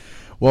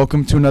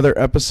Welcome to another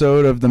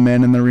episode of the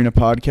Man in the Arena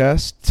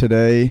podcast.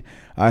 Today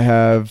I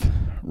have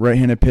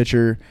right-handed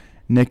pitcher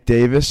Nick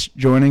Davis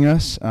joining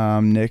us.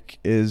 Nick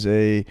is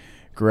a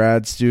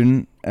grad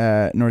student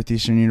at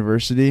Northeastern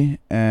University,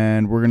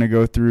 and we're going to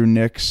go through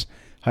Nick's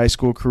high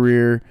school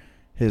career,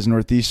 his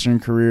Northeastern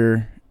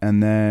career,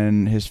 and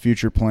then his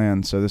future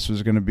plans. So this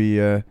was going to be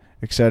an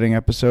exciting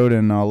episode,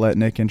 and I'll let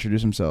Nick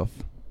introduce himself.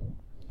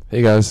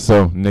 Hey guys,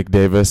 so Nick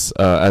Davis.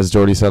 As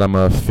Jordy said, I'm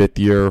a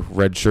fifth-year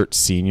redshirt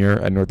senior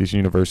at Northeastern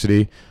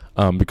University.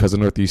 Because of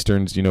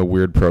Northeastern's,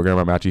 weird program,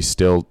 I'm actually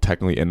still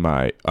technically in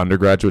my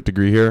undergraduate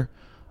degree here.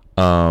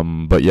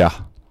 But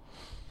yeah.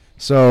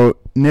 So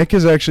Nick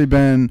has actually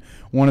been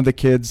one of the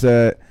kids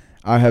that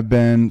I have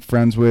been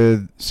friends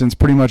with since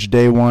pretty much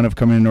day one of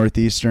coming to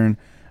Northeastern.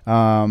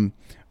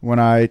 When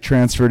I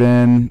transferred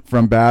in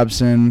from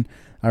Babson,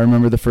 I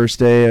remember the first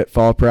day at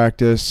fall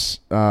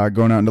practice,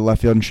 going out into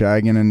left field and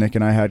shagging, and Nick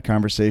and I had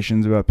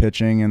conversations about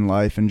pitching and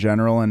life in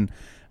general, and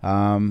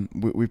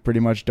we've pretty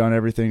much done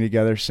everything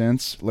together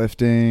since,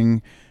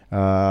 lifting,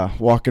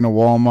 walking to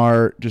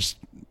Walmart, just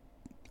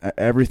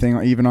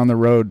everything, even on the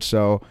road.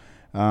 So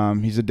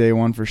he's a day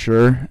one for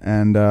sure,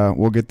 and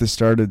we'll get this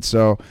started.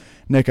 So,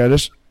 Nick,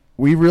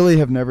 we really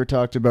have never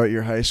talked about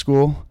your high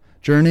school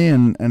journey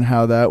and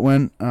how that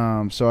went.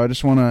 So I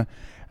just want to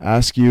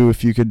ask you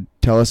if you could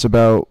tell us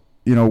about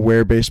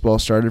where baseball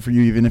started for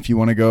you, even if you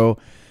want to go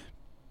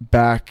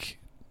back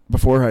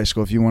before high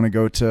school, if you want to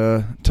go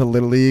to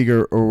Little League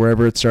or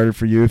wherever it started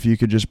for you, if you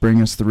could just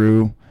bring us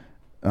through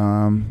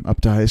up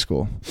to high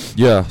school.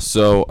 Yeah,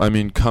 so,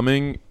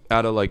 coming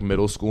out of,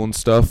 middle school and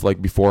stuff,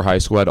 before high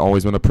school, I'd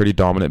always been a pretty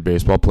dominant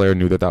baseball player,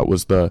 knew that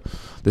was the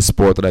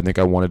sport that I think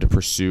I wanted to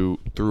pursue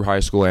through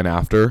high school and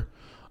after.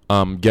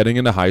 Getting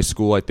into high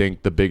school, I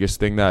think the biggest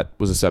thing that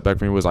was a setback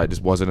for me was I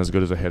just wasn't as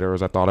good as a hitter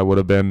as I thought I would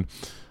have been.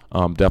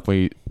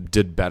 Definitely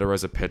did better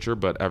as a pitcher,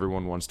 but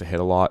everyone wants to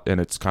hit a lot,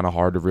 and it's kind of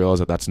hard to realize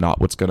that that's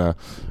not what's going to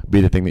be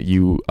the thing that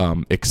you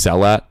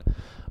excel at.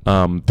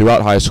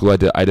 Throughout high school,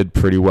 I did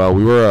pretty well.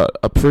 We were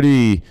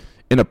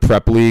in a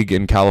prep league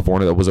in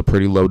California that was a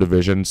pretty low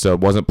division, so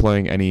it wasn't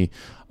playing any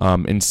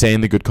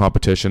insanely good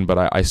competition, but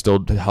I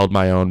still held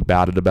my own,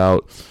 batted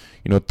about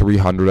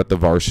 300 at the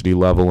varsity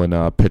level,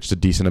 and pitched a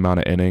decent amount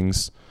of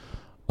innings.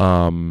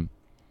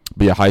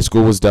 But yeah, high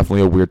school was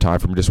definitely a weird time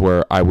for me, just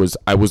where I was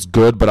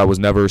good, but I was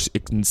never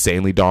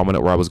insanely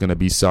dominant where I was going to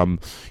be some,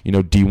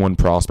 D1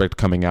 prospect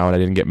coming out. I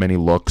didn't get many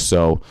looks,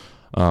 so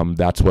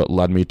that's what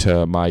led me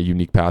to my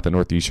unique path at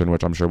Northeastern,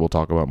 which I'm sure we'll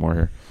talk about more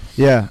here.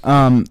 Yeah,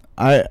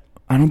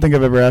 I don't think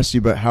I've ever asked you,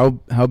 but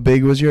how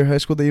big was your high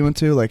school that you went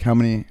to? How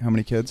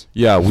many kids?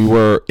 Yeah, we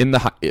were in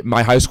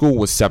my high school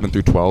was 7th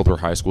through 12th, where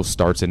high school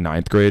starts in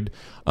 9th grade.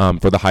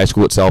 For the high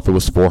school itself, it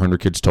was 400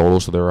 kids total,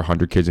 so there were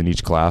 100 kids in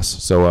each class.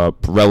 So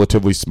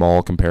relatively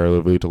small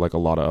comparatively to a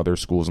lot of other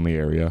schools in the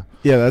area.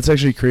 Yeah, that's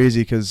actually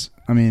crazy because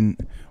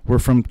we're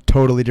from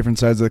totally different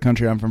sides of the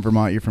country. I'm from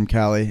Vermont. You're from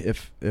Cali.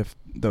 If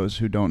those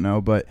who don't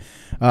know, but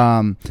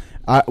I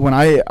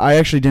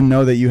actually didn't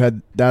know that you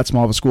had that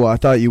small of a school. I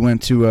thought you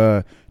went to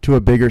a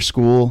bigger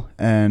school,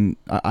 and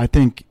I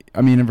think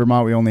in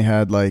Vermont we only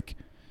had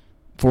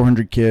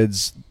 400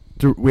 kids.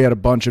 We had a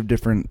bunch of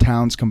different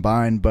towns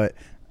combined, but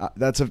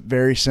that's a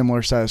very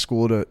similar size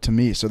school to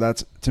me. So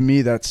that's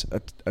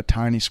a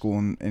tiny school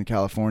in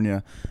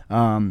California.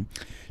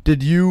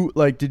 Did you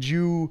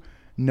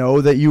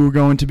know that you were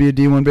going to be a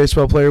D1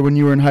 baseball player when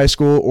you were in high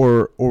school,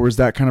 or was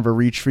that kind of a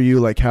reach for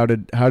you? How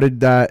did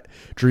that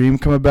dream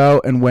come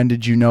about, and when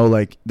did you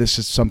know this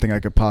is something I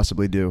could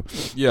possibly do?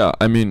 Yeah,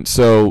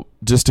 so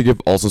just to give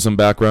also some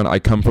background, I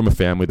come from a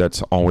family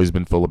that's always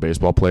been full of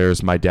baseball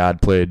players. My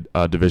dad played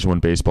Division I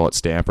baseball at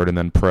Stanford and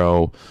then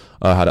pro.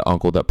 Had an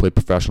uncle that played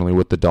professionally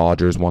with the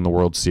Dodgers, won the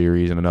World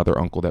Series, and another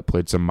uncle that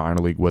played some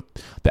minor league with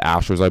the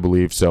Astros, I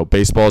believe. So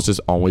baseball has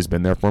just always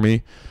been there for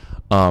me.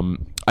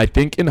 I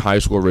think in high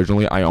school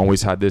originally, I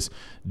always had this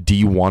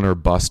D1 or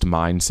bust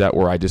mindset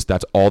where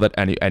that's all that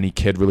any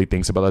kid really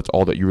thinks about. That's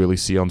all that you really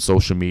see on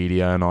social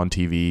media and on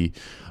TV.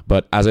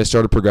 But as I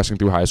started progressing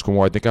through high school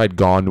more, I think I had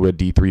gone to a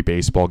D3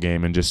 baseball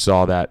game and just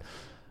saw that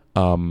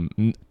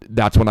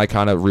that's when I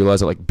kind of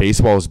realized that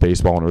baseball is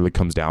baseball and it really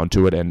comes down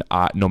to it. And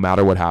no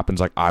matter what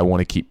happens, I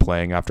want to keep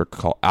playing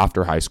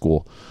after high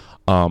school.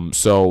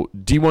 So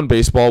D1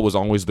 baseball was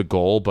always the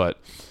goal, but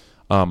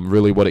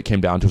really what it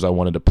came down to is I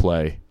wanted to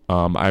play.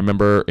 I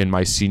remember in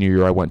my senior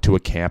year, I went to a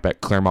camp at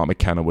Claremont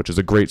McKenna, which is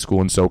a great school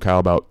in SoCal,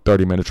 about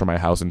 30 minutes from my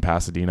house in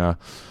Pasadena.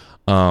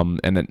 And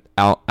then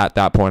at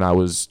that point, I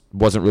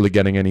wasn't really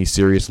getting any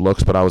serious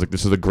looks, but I was like,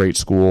 this is a great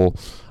school.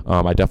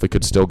 I definitely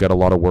could still get a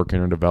lot of work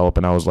in and develop.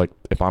 And I was like,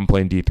 if I'm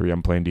playing D3,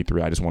 I'm playing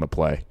D3. I just want to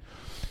play.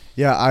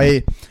 Yeah,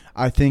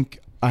 I think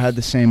I had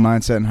the same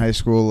mindset in high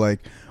school.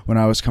 When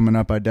I was coming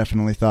up, I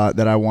definitely thought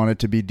that I wanted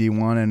to be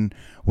D1, and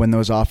when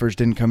those offers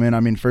didn't come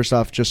in, first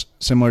off, just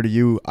similar to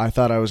you, I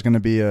thought I was going to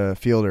be a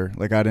fielder.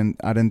 I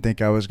didn't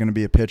think I was going to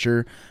be a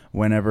pitcher.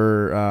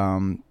 Whenever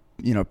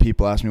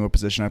people asked me what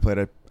position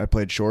I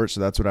played short,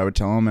 so that's what I would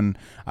tell them, and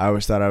I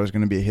always thought I was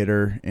going to be a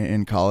hitter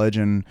in college.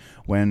 And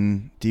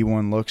when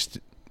D1 looks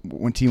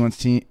when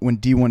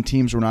D1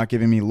 teams were not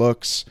giving me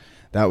looks,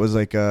 that was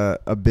like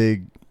a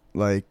big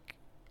like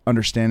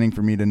understanding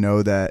for me to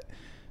know that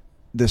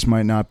this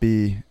might not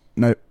be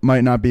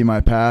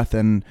my path.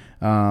 And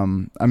I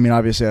mean,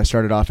 obviously I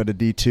started off at a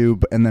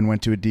D2 and then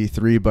went to a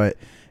D3, but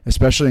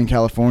especially in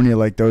California,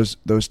 like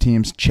those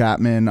teams,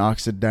 Chapman,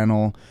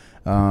 Occidental,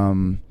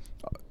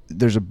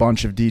 there's a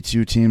bunch of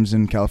D2 teams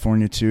in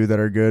California too that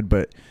are good,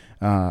 but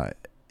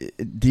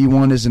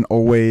D1 isn't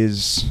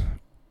always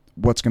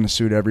what's going to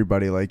suit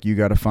everybody. Like you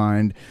got to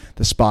find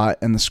the spot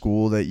and the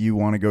school that you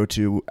want to go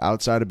to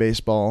outside of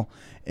baseball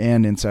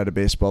and inside of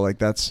baseball. Like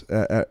that's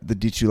at the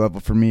D2 level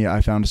for me.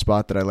 I found a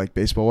spot that I like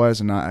baseball wise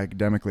and not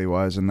academically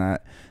wise, and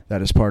that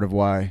is part of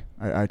why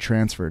I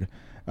transferred.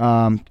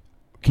 Can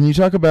you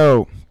talk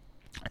about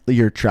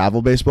your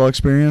travel baseball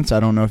experience? I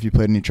don't know if you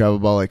played any travel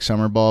ball like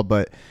summer ball,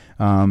 but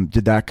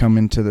did that come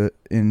into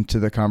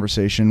the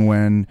conversation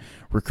when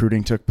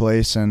recruiting took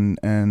place,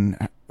 and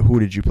who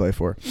did you play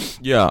for?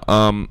 Yeah,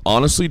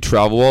 honestly,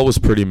 travel ball was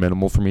pretty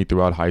minimal for me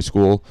throughout high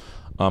school.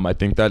 I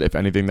think that if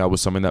anything, that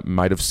was something that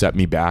might have set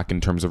me back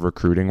in terms of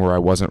recruiting, where I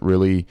wasn't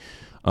really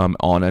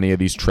on any of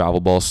these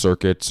travel ball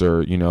circuits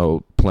or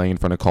playing in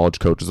front of college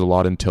coaches a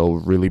lot until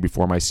really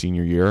before my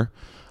senior year.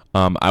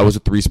 I was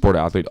a 3-sport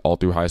athlete all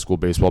through high school: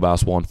 baseball,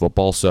 basketball, and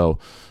football. So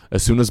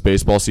as soon as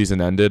baseball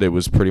season ended, it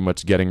was pretty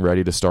much getting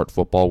ready to start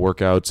football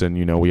workouts,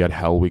 and we had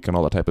Hell Week and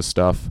all that type of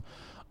stuff.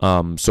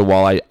 So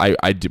while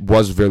I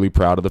was really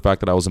proud of the fact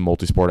that I was a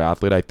multi-sport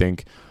athlete, I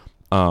think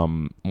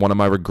one of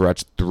my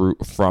regrets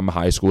from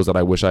high school is that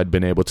I wish I'd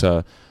been able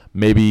to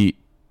maybe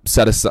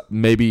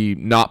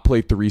not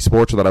play 3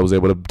 sports, so that I was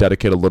able to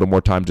dedicate a little more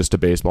time just to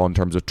baseball in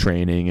terms of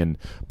training and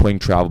playing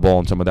travel ball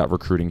and some of that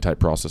recruiting type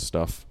process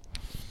stuff.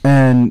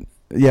 And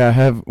yeah, I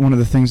have one of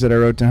the things that I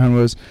wrote down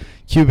was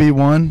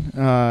QB1.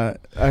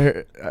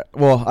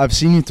 I've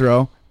seen you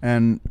throw,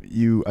 and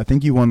I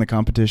think you won the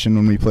competition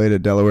when we played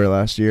at Delaware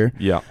last year.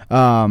 Yeah.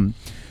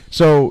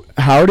 So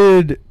how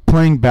did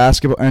playing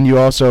basketball, and you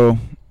also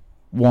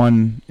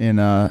won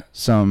in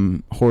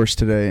some horse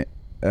today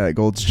at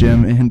Gold's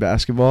Gym in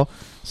basketball.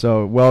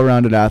 So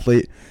well-rounded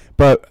athlete.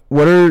 But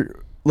what are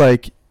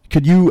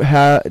could you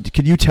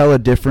tell a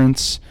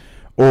difference,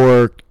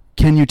 or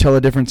can you tell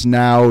a difference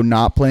now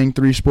not playing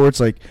 3 sports?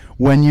 Like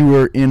when you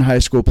were in high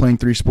school playing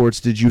 3 sports,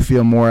 did you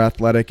feel more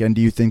athletic, and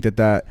do you think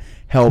that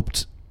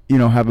helped,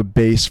 have a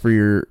base for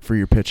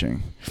your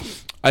pitching?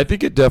 I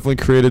think it definitely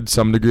created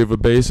some degree of a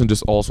base, and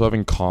just also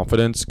having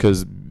confidence,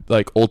 because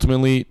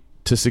ultimately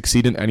to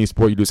succeed in any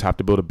sport, you just have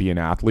to be able to be an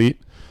athlete.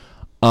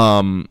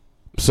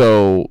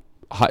 So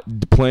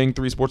playing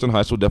 3 sports in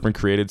high school definitely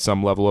created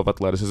some level of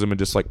athleticism and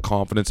just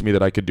confidence in me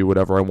that I could do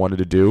whatever I wanted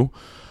to do.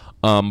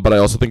 But I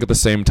also think at the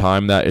same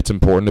time that it's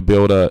important to be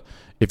able to,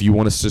 if you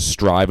want to just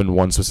strive in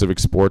one specific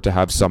sport, to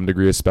have some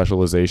degree of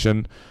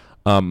specialization.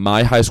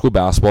 My high school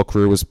basketball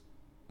career was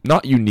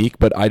not unique,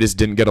 but I just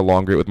didn't get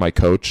along great with my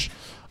coach.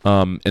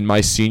 In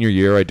my senior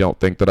year, I don't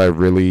think that I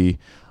really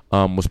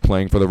was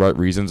playing for the right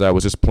reasons. I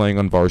was just playing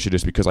on varsity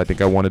just because I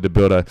think I wanted to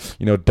build a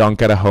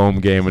dunk at a home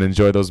game and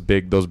enjoy those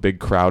big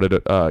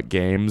crowded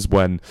games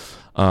when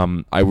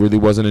I really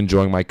wasn't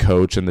enjoying my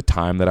coach and the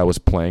time that I was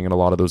playing in a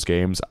lot of those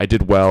games. I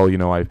did well,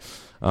 I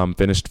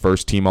finished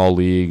first team all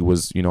league,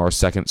 was our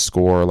second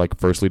scorer,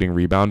 first leading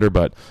rebounder,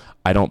 but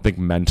I don't think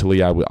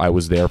mentally I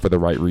was there for the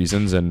right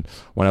reasons. And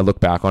when I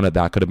look back on it,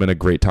 that could have been a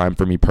great time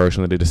for me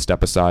personally to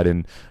step aside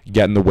and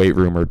get in the weight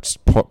room or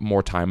just put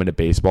more time into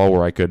baseball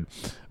where I could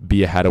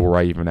be ahead of where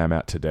I even am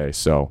at today.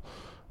 So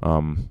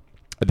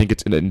I think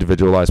it's an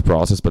individualized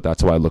process, but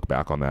that's why I look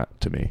back on that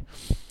to me.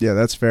 Yeah,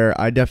 that's fair.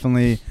 I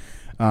definitely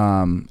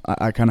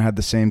I kind of had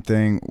the same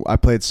thing. I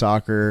played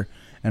soccer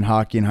and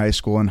hockey in high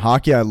school, and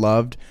hockey I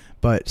loved,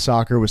 but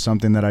soccer was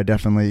something that I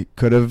definitely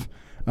could have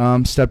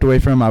stepped away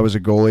from. I was a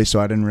goalie, so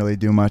I didn't really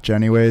do much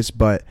anyways,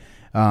 but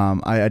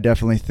I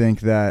definitely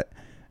think that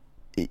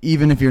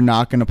even if you're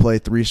not going to play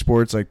 3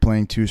 sports,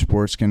 playing 2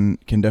 sports can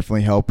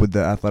definitely help with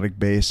the athletic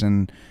base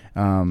and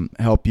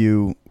help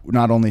you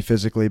not only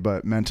physically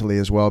but mentally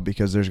as well,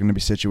 because there's going to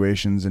be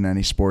situations in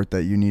any sport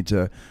that you need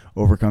to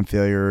overcome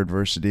failure or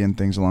adversity and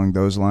things along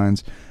those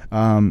lines.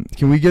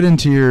 Can we get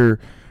into your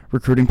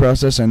recruiting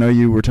process? I know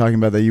you were talking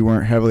about that you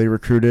weren't heavily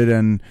recruited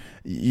and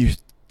you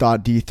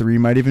thought D3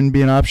 might even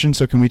be an option.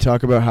 So can we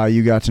talk about how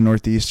you got to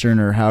Northeastern,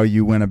 or how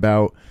you went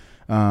about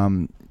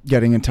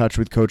getting in touch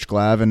with Coach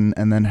Glav, and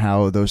then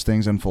how those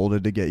things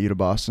unfolded to get you to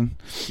Boston?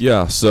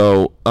 Yeah,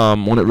 so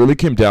when it really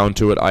came down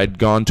to it, I'd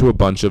gone to a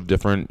bunch of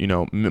different,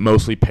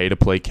 mostly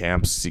pay-to-play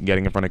camps,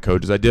 getting in front of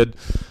coaches. I did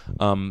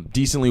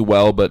decently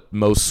well, but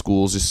most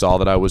schools just saw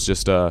that I was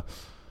just a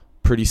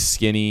pretty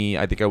skinny,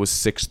 I think I was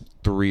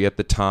 6'3" at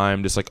the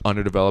time, just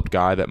underdeveloped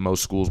guy that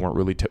most schools weren't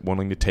really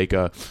wanting to take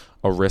a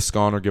risk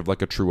on or give a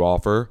true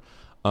offer.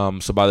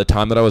 So by the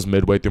time that I was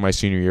midway through my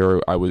senior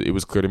year, it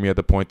was clear to me at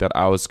the point that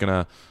I was going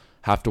to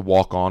have to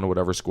walk on to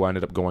whatever school I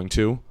ended up going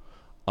to.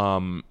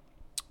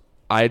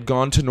 I had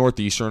gone to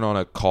Northeastern on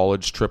a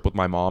college trip with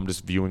my mom,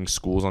 just viewing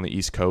schools on the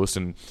East Coast,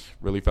 and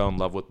really fell in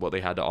love with what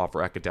they had to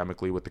offer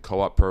academically with the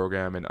co-op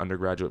program and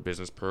undergraduate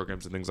business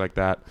programs and things like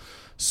that.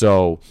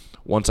 So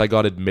once I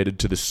got admitted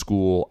to the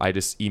school, I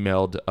just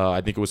emailed,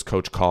 I think it was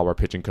Coach Cobb, our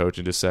pitching coach,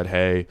 and just said,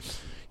 hey,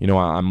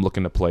 I'm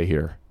looking to play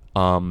here.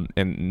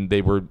 And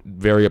they were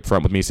very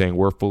upfront with me saying,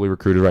 we're fully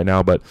recruited right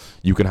now, but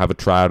you can have a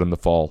tryout in the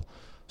fall.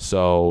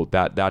 So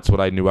that's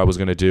what I knew I was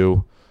going to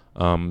do.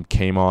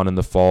 Came on in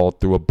the fall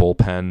through a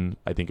bullpen.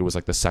 I think it was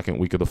like the second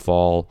week of the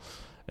fall,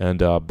 and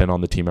been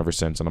on the team ever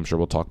since. And I'm sure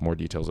we'll talk more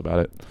details about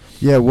it.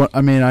 Yeah, well,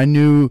 I mean, I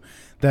knew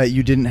that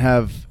you didn't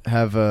have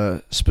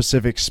a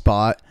specific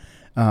spot,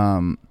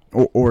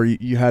 or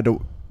you had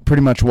to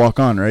pretty much walk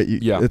on, right?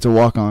 Yeah, it's a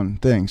walk on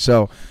thing.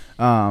 So,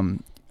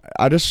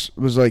 I just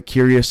was like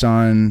curious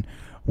on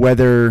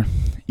whether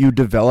you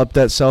developed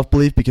that self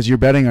belief because you're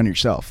betting on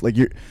yourself. Like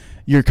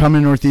you're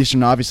coming to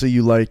Northeastern. Obviously,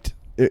 you liked.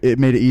 It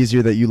made it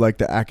easier that you like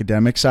the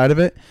academic side of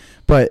it,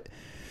 but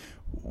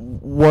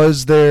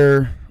was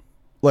there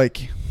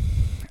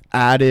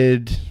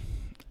added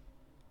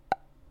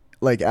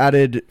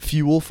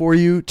fuel for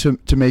you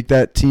to make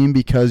that team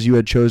because you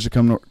had chose to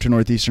come to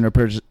Northeastern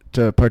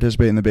to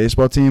participate in the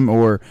baseball team,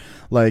 or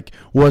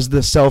was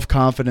the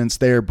self-confidence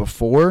there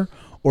before,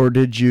 or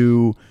did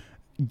you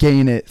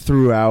gain it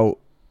throughout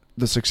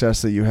the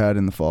success that you had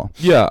in the fall?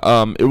 Yeah,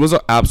 it was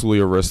absolutely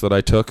a risk that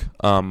I took.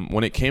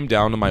 When it came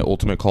down to my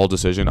ultimate call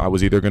decision, I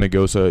was either going to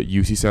go to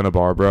UC Santa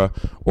Barbara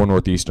or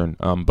Northeastern,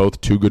 both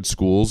two good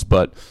schools.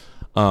 But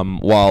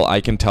while I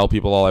can tell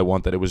people all I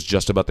want that it was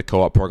just about the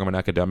co-op program and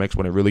academics,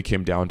 when it really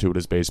came down to it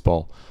is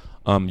baseball.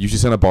 UC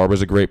Santa Barbara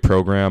is a great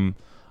program.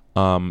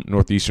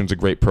 Northeastern's a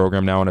great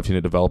program now, and I've seen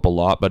it develop a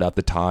lot. But at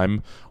the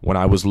time, when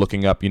I was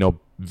looking up,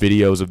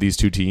 videos of these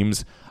two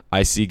teams,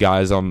 I see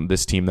guys on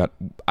this team that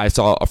I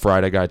saw a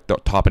Friday guy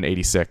top an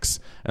 86,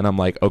 and I'm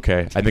like,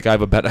 okay, I think I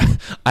have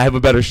a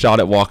better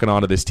shot at walking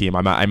onto this team.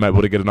 I might be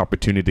able to get an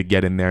opportunity to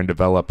get in there and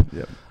develop.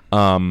 Yep.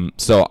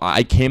 So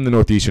I came to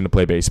Northeastern to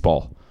play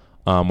baseball.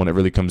 When it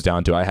really comes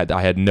down to it,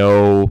 I had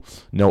no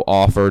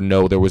offer,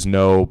 there was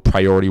no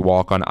priority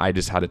walk on. I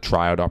just had a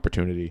tryout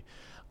opportunity,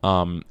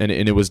 and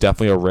it was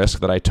definitely a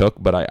risk that I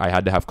took, but I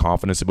had to have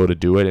confidence to be able to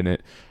do it, and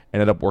it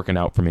ended up working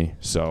out for me.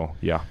 So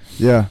yeah.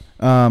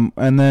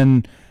 And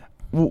then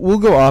we'll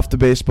go off the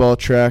baseball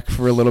track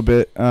for a little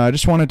bit. I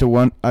just wanted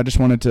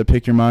to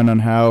pick your mind on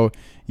how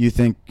you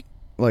think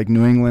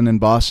New England and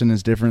Boston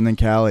is different than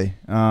Cali,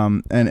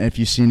 and if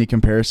you see any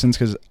comparisons,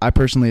 because I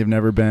personally have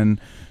never been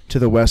to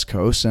the West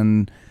Coast,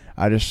 and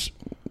I just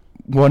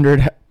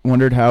wondered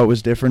how it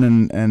was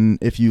different, and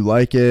if you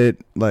like it,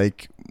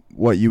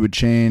 what you would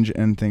change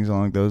and things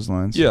along those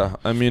lines. Yeah,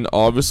 I mean,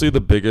 obviously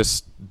the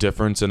biggest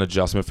difference and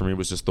adjustment for me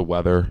was just the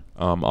weather.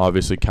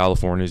 Obviously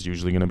California is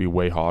usually going to be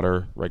way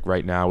hotter.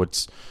 Right now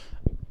it's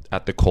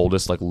at the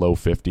coldest, low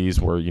 50s,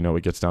 where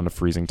it gets down to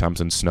freezing temps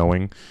and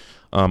snowing.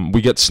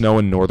 We get snow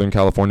in Northern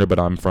California, but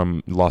I'm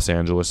from Los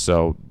Angeles,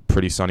 so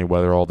pretty sunny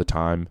weather all the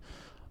time.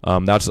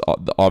 That's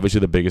obviously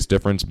the biggest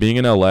difference. Being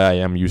in LA, I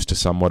am used to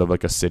somewhat of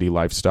a city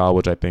lifestyle,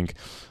 which I think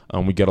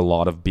we get a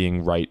lot of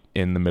being right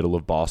in the middle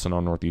of Boston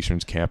on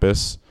Northeastern's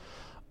campus.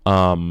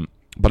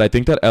 But I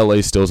think that LA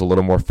still is a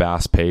little more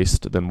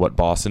fast-paced than what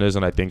Boston is,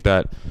 and I think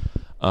that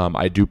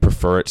I do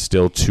prefer it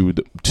still to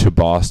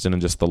Boston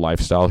and just the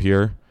lifestyle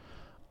here.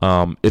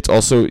 It's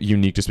also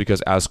unique just because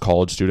as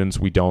college students,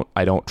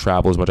 I don't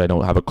travel as much. I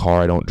don't have a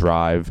car. I don't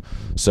drive.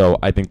 So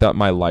I think that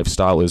my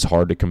lifestyle is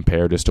hard to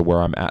compare just to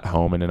where I'm at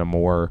home and in a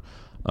more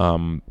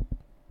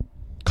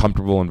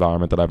comfortable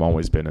environment that I've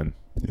always been in.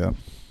 Yeah.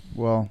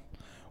 Well,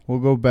 we'll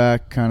go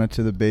back kind of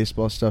to the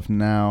baseball stuff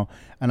now.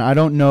 And I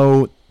don't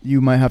know, you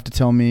might have to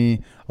tell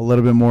me a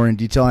little bit more in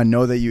detail. I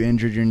know that you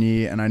injured your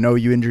knee, and I know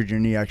you injured your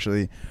knee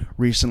actually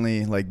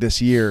recently,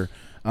 this year.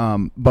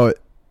 But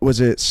was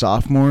it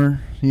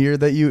sophomore year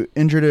that you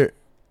injured it,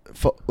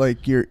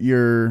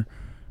 your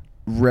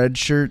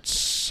redshirt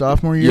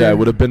sophomore year? Yeah, it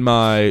would have been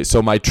my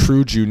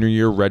true junior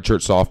year,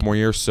 redshirt sophomore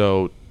year.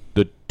 So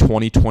the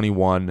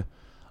 2021,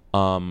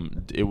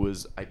 it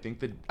was, I think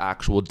the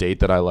actual date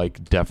that I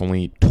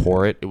definitely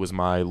tore it. It was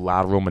my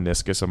lateral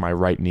meniscus of my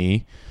right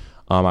knee.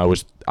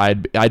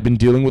 I'd been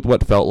dealing with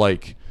what felt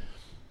like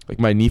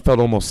my knee felt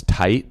almost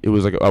tight. It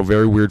was a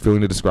very weird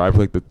feeling to describe.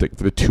 For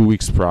the 2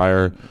 weeks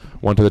prior,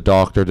 went to the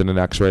doctor, did an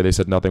X-ray. They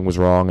said nothing was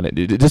wrong, and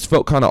it just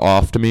felt kind of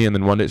off to me. And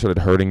then one day it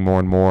started hurting more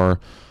and more.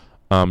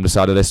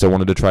 Decided I still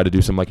wanted to try to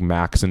do some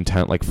max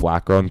intent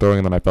flat ground throwing,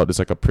 and then I felt just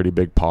a pretty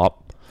big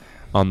pop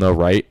on the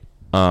right.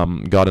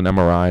 Got an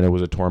MRI, and it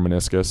was a torn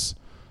meniscus.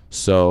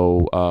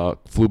 So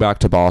flew back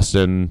to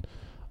Boston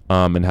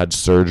and had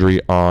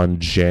surgery on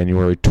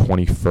January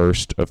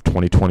 21st of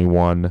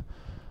 2021.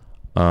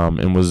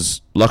 And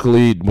was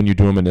luckily, when you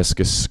do a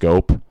meniscus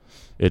scope,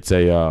 it's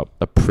a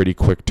pretty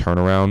quick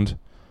turnaround.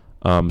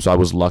 So I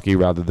was lucky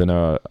rather than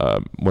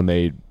when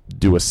they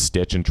do a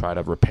stitch and try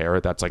to repair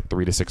it, that's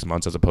 3 to 6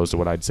 months as opposed to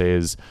what I'd say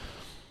is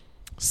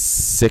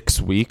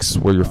 6 weeks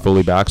where you're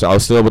fully back. So I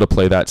was still able to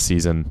play that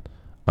season.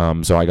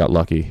 So I got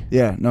lucky.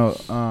 Yeah, no.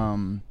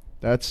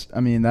 That's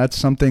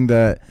something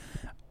that,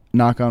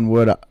 knock on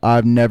wood,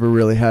 I've never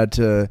really had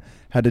to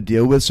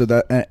deal with. So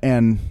that,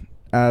 and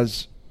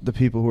as the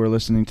people who are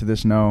listening to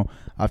this know,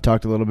 I've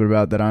talked a little bit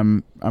about that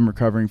I'm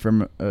recovering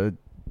from a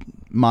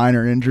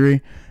minor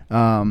injury.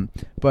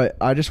 But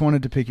I just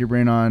wanted to pick your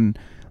brain on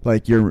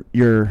like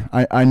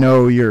I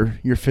know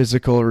your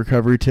physical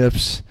recovery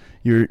tips.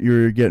 You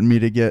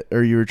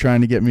were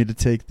trying to get me to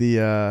take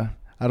the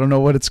I don't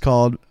know what it's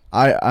called.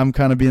 I'm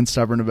kind of being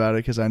stubborn about it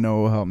because I know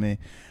it will help me.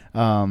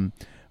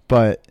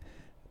 But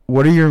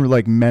what are your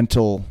like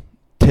mental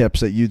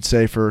tips that you'd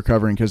say for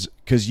recovering?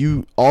 Because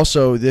you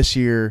also this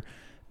year,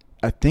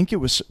 I think it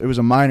was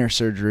a minor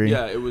surgery.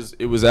 Yeah, it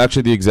was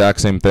actually the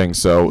exact same thing.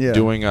 So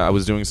I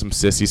was doing some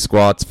sissy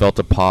squats, felt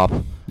a pop.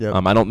 Yep.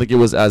 I don't think it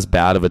was as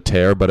bad of a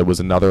tear, but it was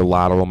another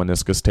lateral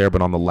meniscus tear,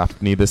 but on the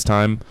left knee this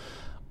time.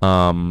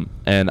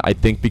 And I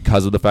think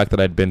because of the fact that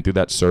I'd been through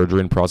that surgery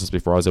and process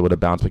before, I was able to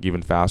bounce back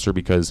even faster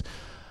because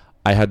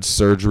I had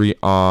surgery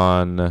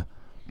on,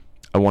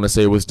 I want to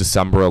say it was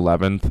December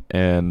 11th,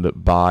 and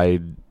by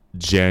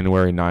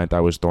January 9th,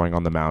 I was throwing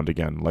on the mound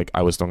again. Like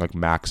I was throwing like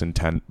max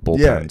intent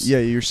bullpens. Yeah,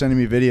 you're sending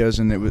me videos,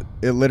 and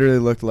it literally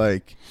looked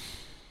like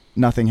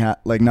nothing had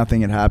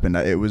happened.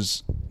 It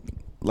was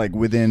like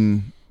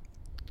within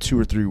 2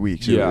 or 3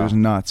 weeks. It was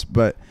nuts.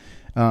 But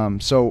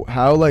so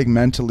how like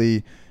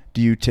mentally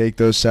do you take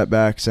those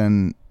setbacks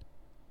and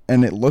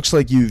it looks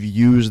like you've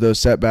used those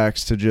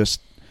setbacks to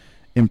just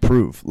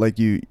improve. Like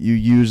you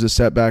use the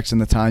setbacks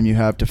and the time you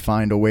have to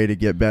find a way to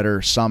get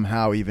better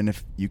somehow, even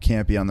if you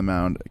can't be on the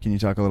mound. Can you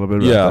talk a little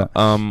bit about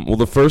that? Well,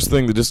 the first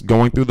thing, just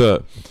going through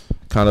the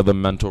kind of the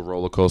mental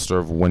roller coaster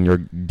of when you're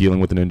dealing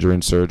with an injury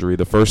and surgery,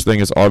 the first thing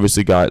is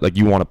obviously, like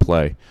you want to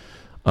play.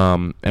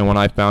 And when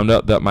I found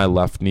out that my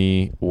left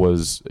knee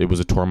was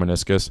a torn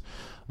meniscus,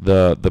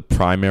 the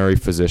primary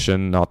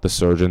physician, not the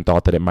surgeon,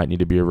 thought that it might need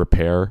to be a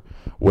repair,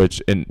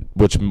 which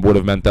would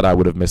have meant that I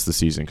would have missed the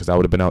season because I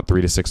would have been out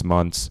 3 to 6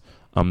 months.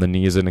 The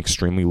knee is an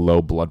extremely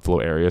low blood flow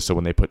area, so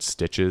when they put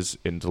stitches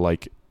into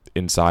like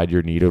inside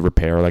your knee to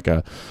repair like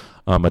a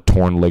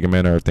torn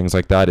ligament or things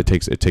like that, it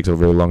takes a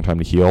really long time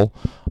to heal.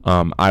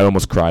 I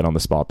almost cried on the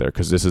spot there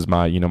because this is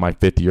my my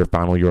 5th year,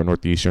 final year at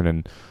Northeastern,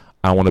 and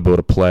I want to be able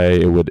to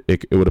play. It would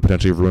have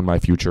potentially ruined my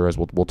future, as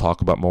we'll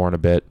talk about more in a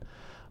bit.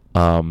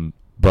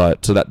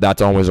 But so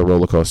that's always a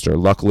roller coaster.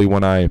 Luckily,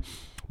 when I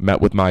met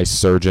with my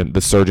surgeon,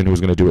 the surgeon who was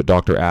going to do it,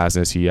 Dr.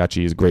 Asnes, he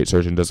actually is a great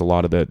surgeon, does a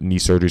lot of the knee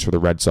surgeries for the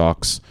Red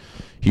Sox.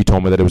 He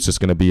told me that it was just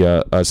going to be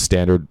a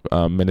standard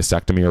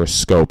meniscectomy or a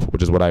scope,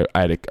 which is what I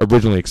had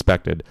originally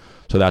expected.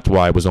 So that's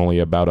why it was only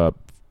about a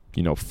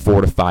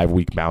 4 to 5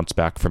 week bounce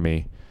back for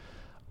me.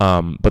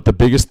 But the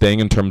biggest thing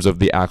in terms of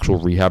the actual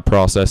rehab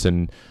process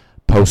and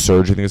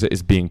post-surgery things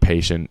is being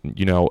patient.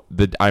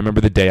 I remember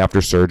the day after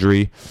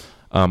surgery,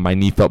 my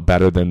knee felt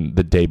better than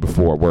the day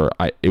before, where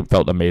it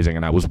felt amazing,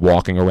 and I was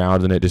walking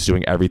around in it, just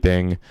doing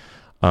everything.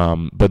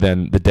 But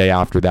then the day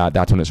after that,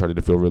 that's when it started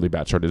to feel really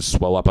bad. It started to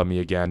swell up on me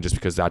again, just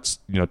because that's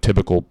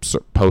typical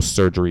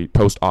post-surgery,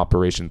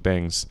 post-operation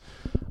things.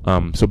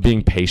 So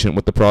being patient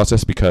with the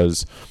process,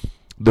 because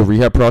the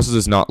rehab process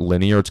is not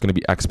linear; it's going to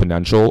be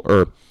exponential,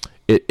 or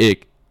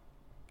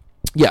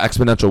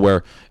exponential,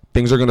 where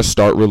things are going to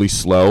start really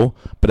slow,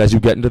 but as you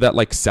get into that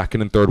like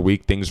second and third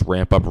week, things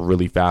ramp up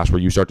really fast,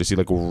 where you start to see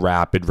like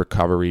rapid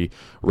recovery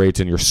rates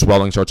and your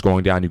swelling starts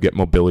going down. You get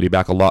mobility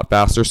back a lot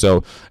faster.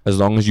 So as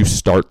long as you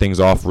start things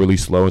off really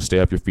slow and stay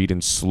off your feet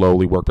and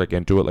slowly work back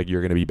into it, like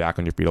you're going to be back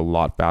on your feet a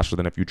lot faster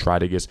than if you try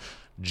to just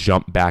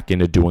jump back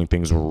into doing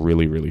things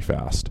really, really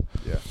fast.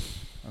 Yeah.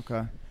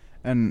 Okay.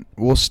 And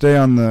we'll stay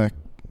on the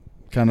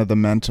kind of the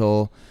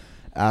mental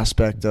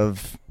aspect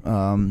of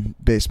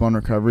baseball and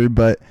recovery,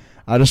 but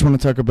I just want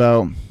to talk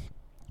about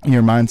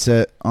your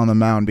mindset on the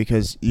mound,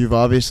 because you've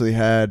obviously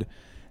had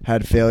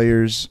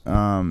failures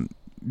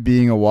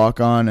being a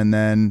walk-on, and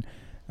then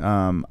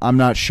I'm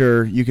not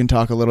sure, you can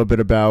talk a little bit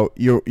about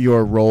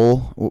your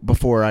role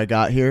before I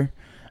got here.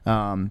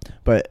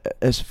 But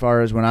as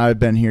far as when I've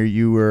been here,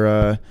 you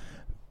were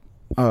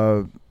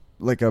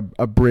like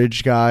a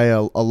bridge guy,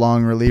 a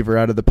long reliever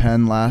out of the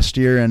pen last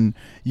year, and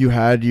you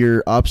had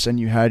your ups and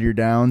you had your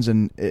downs,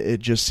 and it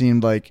just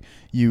seemed like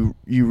you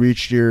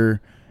reached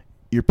your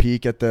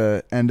peak at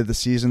the end of the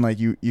season. Like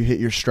you hit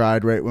your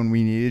stride right when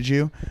we needed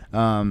you.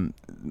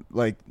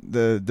 Like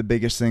the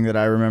biggest thing that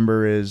I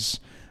remember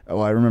is,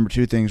 I remember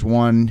 2 things.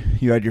 One,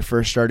 you had your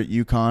first start at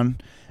UConn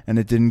and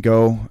it didn't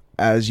go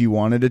as you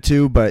wanted it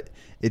to, but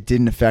it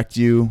didn't affect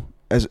you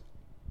as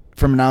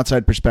from an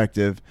outside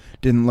perspective.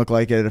 Didn't look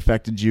like it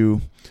affected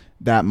you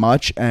that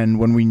much. And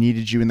when we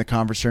needed you in the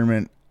conference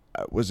tournament,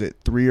 was it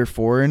 3 or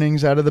 4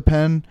 innings out of the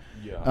pen?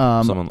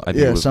 Yeah.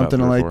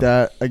 Something like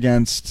that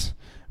against,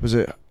 was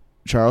it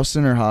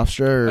Charleston or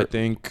Hofstra? Or? I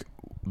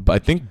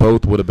think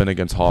both would have been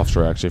against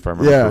Hofstra, actually, if I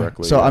remember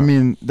correctly. So, I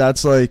mean,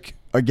 that's like,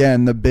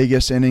 again, the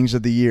biggest innings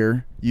of the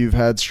year. You've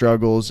had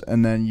struggles,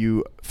 and then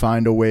you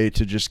find a way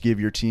to just give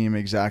your team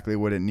exactly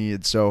what it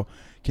needs. So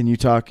can you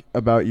talk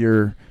about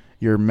your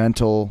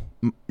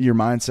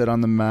mindset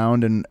on the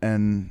mound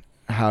and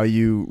how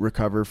you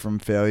recover from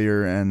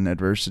failure and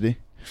adversity?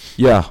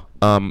 Yeah,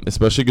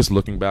 especially just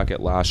looking back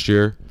at last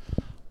year.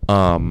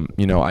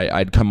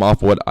 I'd come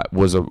off what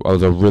was a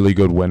really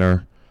good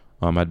winner.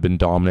 I'd been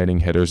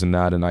dominating hitters in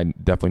that, and I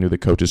definitely knew the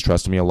coaches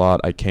trusted me a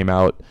lot. I came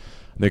out,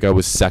 I think I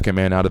was second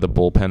man out of the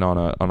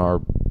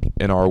bullpen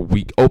in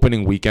our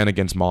opening weekend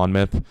against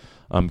Monmouth.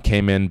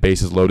 Came in,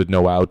 bases loaded,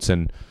 no outs,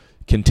 and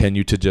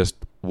continued to just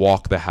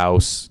walk the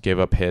house, gave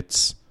up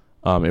hits.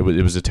 It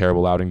was a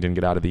terrible outing, didn't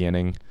get out of the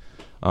inning.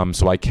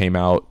 So I came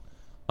out,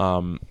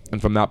 and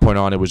from that point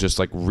on, it was just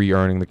like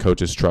re-earning the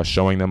coach's trust,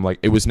 showing them like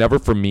it was never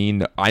for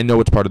me. I know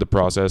it's part of the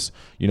process.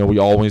 We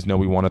always know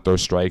we want to throw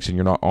strikes, and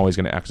you're not always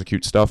going to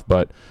execute stuff,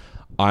 but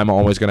I'm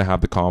always going to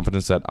have the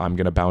confidence that I'm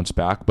going to bounce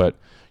back. But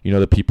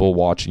the people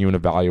watching you and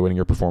evaluating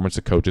your performance,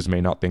 the coaches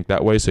may not think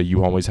that way. So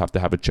you always have to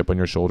have a chip on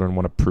your shoulder and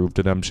want to prove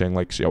to them, saying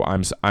like,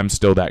 I'm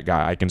still that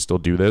guy. I can still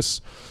do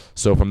this.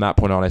 So from that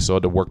point on, I still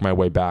had to work my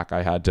way back.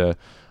 I had to,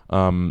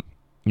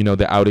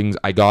 the outings,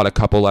 I got a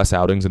couple less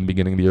outings in the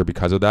beginning of the year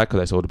because of that, because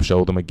I still had to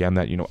show them again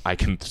that, I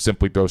can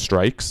simply throw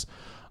strikes.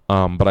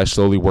 But I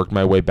slowly worked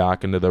my way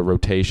back into the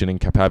rotation and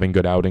kept having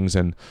good outings,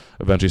 and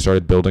eventually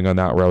started building on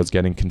that, where I was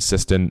getting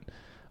consistent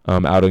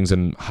outings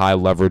in high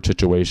leverage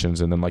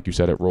situations. And then, like you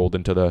said, it rolled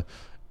into the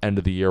end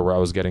of the year where I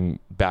was getting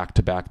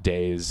back-to-back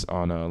days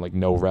on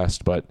no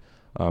rest, but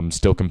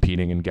still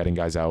competing and getting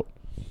guys out.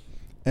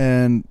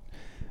 And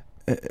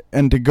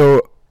to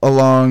go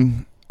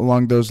along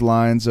those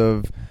lines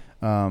of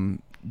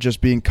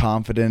just being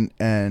confident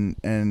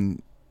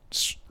and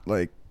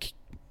like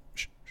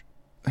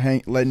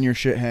letting your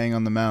shit hang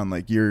on the mound.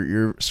 Like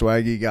you're a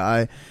swaggy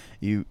guy.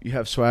 You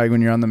have swag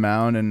when you're on the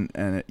mound,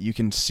 and you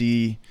can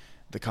see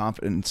the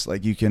confidence.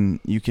 Like you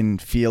can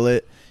feel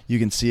it, you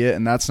can see it,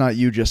 and that's not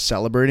you just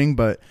celebrating,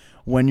 but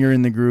when you're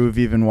in the groove.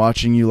 Even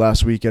watching you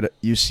last week at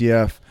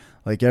UCF,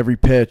 like every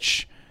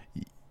pitch,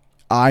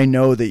 I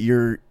know that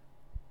you're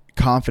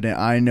confident.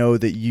 I know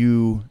that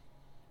you,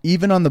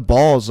 even on the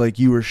balls, like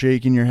you were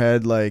shaking your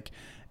head. Like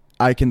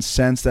I can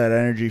sense that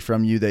energy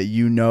from you, that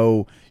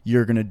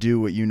you're going to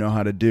do what you know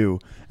how to do.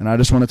 And I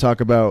just want to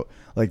talk about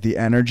like the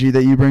energy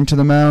that you bring to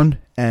the mound,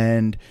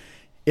 and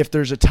if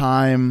there's a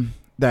time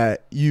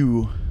that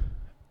you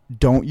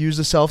don't use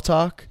the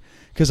self-talk,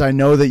 because I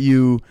know that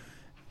you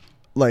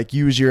like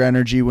use your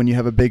energy when you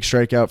have a big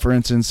strikeout. For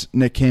instance,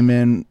 Nick came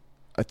in,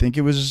 I think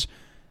it was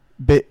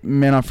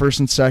man on first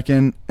and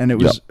second, and it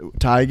was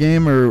tie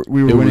game, or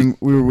we were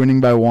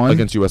winning by one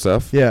against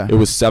USF. Yeah, it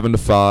was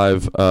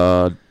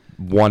 7-5,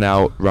 1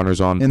 out,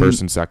 runners on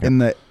first and second in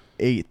the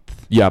 8th.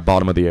 Yeah,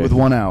 bottom of the 8th with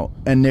 1 out,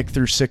 and Nick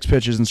threw 6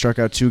 pitches and struck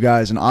out 2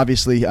 guys. And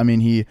obviously, I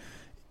mean, he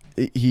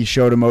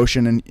showed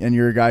emotion, and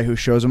you're a guy who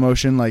shows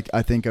emotion. Like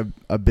I think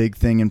a big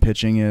thing in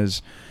pitching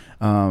is,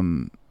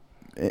 or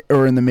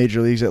in the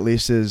major leagues at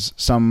least, is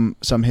some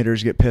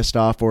hitters get pissed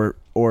off,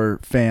 or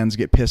fans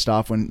get pissed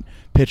off when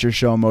pitchers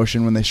show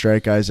emotion when they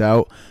strike guys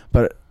out.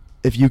 But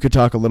if you could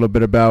talk a little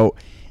bit about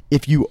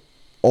if you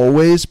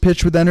always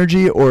pitch with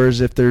energy, or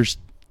as if there's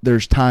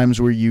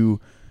times where you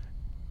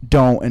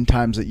don't and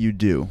times that you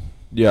do.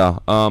 Yeah,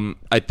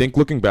 I think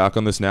looking back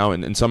on this now,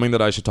 and something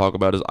that I should talk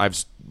about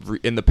is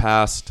in the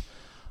past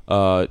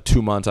 2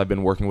 months, I've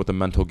been working with a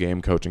mental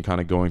game coach and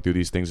kind of going through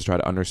these things to try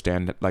to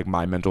understand like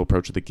my mental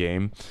approach to the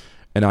game.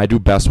 And I do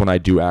best when I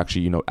do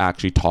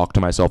actually talk to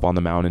myself on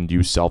the mound and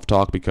use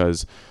self-talk,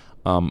 because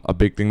a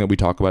big thing that we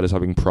talk about is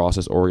having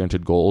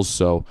process-oriented goals.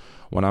 So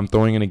when I'm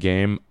throwing in a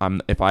game,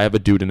 if I have a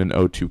dude in an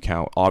 0-2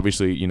 count,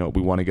 obviously,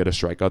 we want to get a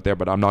strikeout there,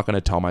 but I'm not going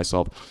to tell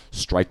myself,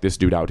 strike this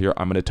dude out here.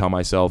 I'm going to tell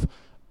myself,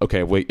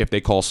 okay, wait, if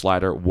they call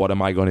slider, what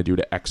am I going to do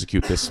to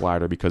execute this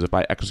slider? Because if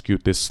I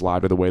execute this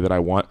slider the way that I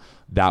want,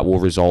 that will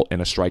result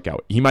in a strikeout.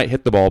 He might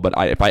hit the ball, but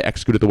if I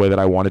execute it the way that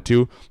I want it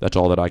to, that's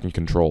all that I can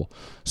control.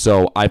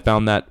 So I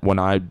found that when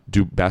I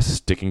do best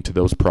sticking to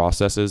those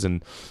processes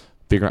and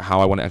figuring out how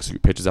I want to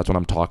execute pitches, that's when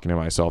I'm talking to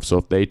myself. So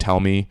if they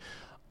tell me,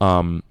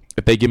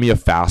 if they give me a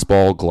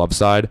fastball glove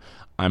side,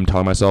 I'm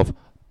telling myself,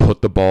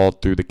 put the ball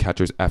through the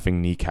catcher's effing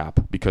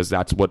kneecap, because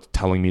that's what's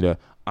telling me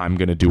I'm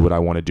going to do what I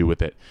want to do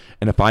with it.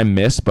 And if I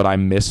miss, but I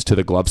miss to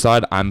the glove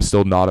side, I'm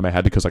still nodding my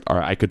head, because like, all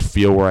right, I could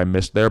feel where I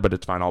missed there, but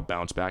it's fine. I'll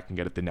bounce back and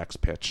get it the next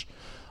pitch.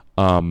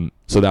 So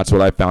that's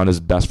what I found is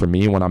best for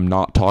me when I'm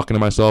not talking to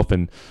myself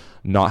and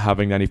not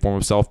having any form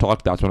of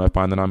self-talk. That's when I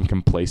find that I'm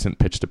complacent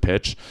pitch to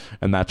pitch,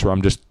 and that's where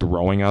I'm just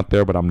throwing out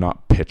there, but I'm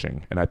not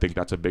pitching. And I think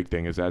that's a big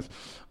thing, is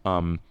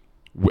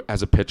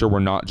as a pitcher, we're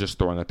not just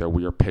throwing out there,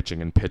 we are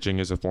pitching, and pitching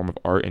is a form of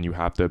art, and you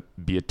have to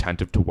be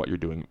attentive to what you're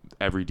doing.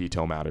 Every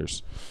detail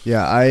matters.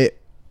 Yeah,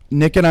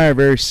 Nick and I are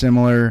very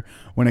similar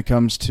when it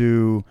comes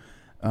to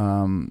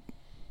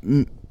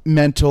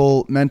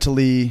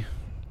mentally,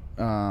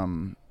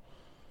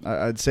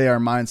 I'd say our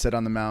mindset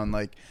on the mound.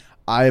 Like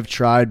I have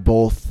tried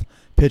both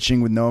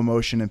pitching with no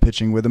emotion and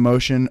pitching with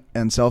emotion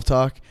and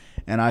self-talk,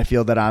 and I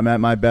feel that I'm at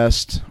my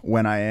best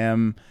when I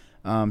am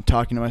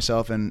talking to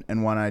myself and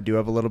when I do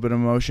have a little bit of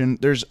emotion.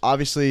 There's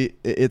obviously,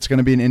 it's going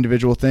to be an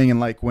individual thing, and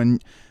like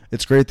when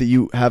it's great that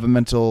you have a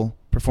mental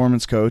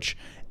performance coach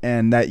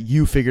and that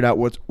you figured out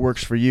what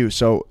works for you.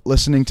 So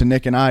listening to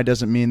Nick and I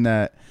doesn't mean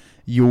that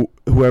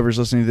whoever's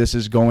listening to this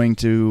is going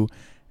to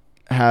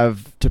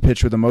have to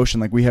pitch with emotion.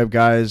 Like, we have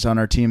guys on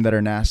our team that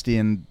are nasty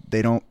and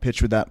they don't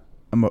pitch with that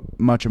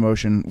much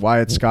emotion.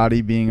 Wyatt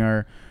Scotty, being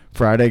our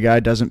Friday guy,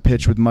 doesn't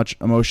pitch with much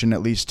emotion,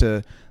 at least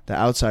to the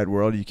outside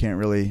world. You can't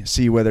really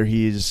see whether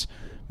he's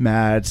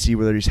mad, see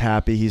whether he's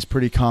happy. He's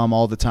pretty calm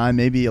all the time,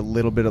 maybe a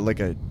little bit of like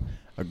a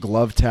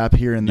glove tap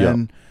here and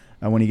then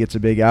when he gets a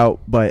big out,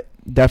 but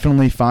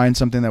definitely find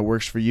something that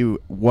works for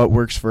you. What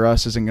works for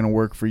us isn't going to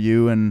work for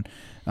you, and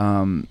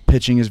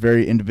pitching is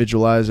very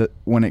individualized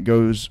when it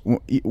goes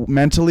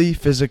mentally,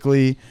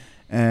 physically,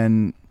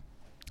 and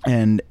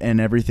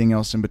everything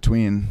else in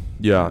between.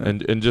 Yeah,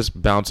 and just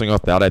bouncing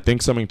off that, I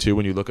think something too,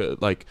 when you look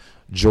at like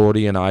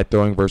Jordy and I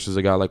throwing versus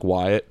a guy like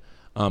Wyatt,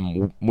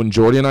 when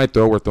Jordy and I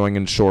throw, we're throwing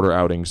in shorter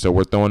outings, so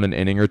we're throwing an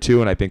inning or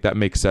two, and I think that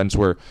makes sense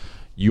where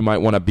you might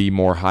want to be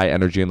more high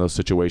energy in those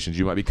situations.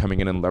 You might be coming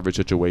in leverage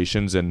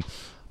situations and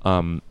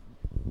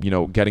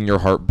getting your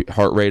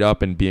heart rate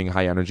up and being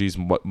high energy is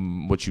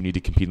what you need to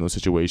compete in those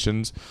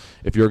situations.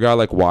 If you're a guy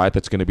like Wyatt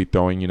that's going to be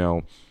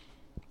throwing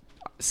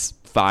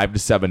 5 to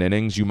 7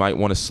 innings, you might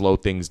want to slow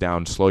things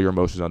down, slow your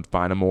emotions down,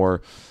 find a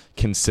more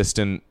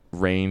consistent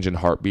range and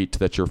heartbeat so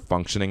that you're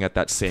functioning at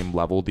that same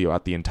level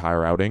throughout the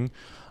entire outing.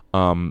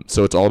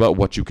 So it's all about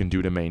what you can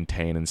do to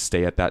maintain and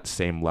stay at that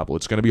same level.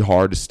 It's going to be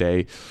hard to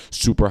stay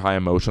super high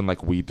emotion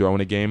like we throw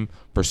in a game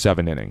for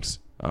 7 innings.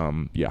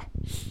 Yeah,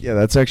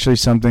 that's actually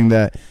something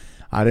that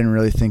I didn't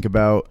really think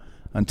about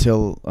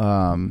until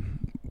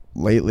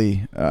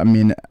lately. I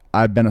mean,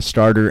 I've been a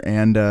starter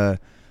and a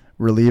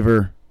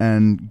reliever,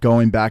 and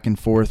going back and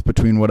forth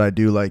between what I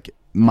do, like,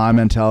 my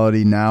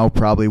mentality now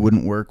probably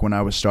wouldn't work when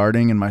I was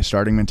starting, and my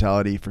starting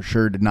mentality for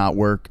sure did not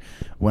work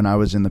when I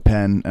was in the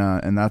pen,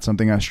 and that's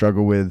something I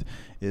struggle with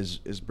is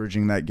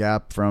bridging that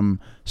gap from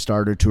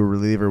starter to a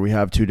reliever. We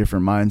have 2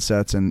 different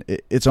mindsets, and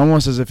it's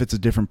almost as if it's a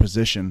different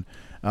position.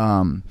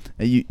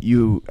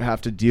 You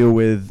have to deal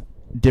with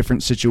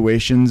different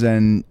situations,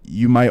 and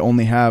you might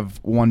only have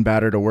one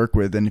batter to work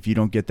with, and if you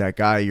don't get that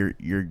guy,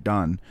 you're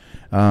done.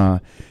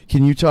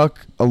 Can you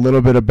talk a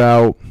little bit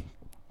about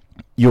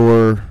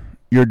your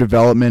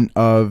development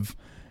of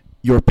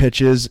your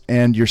pitches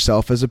and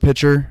yourself as a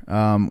pitcher,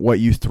 what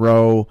you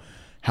throw,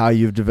 how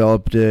you've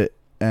developed it?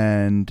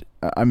 And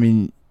I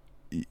mean,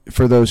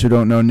 for those who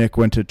don't know, Nick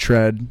went to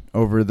Tread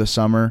over the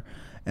summer,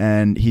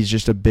 and he's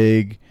just a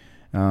big,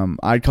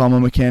 I'd call him a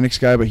mechanics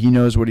guy, but he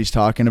knows what he's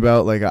talking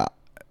about. Like,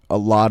 a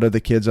lot of the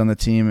kids on the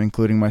team,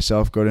 including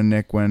myself, go to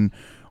Nick when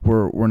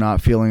we're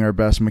not feeling our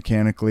best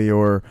mechanically,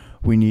 or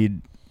we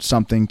need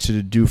something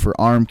to do for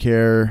arm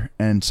care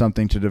and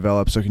something to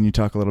develop. So can you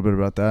talk a little bit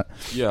about that?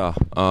 Yeah,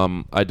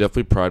 I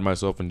definitely pride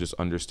myself in just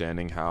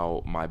understanding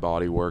how my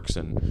body works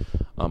and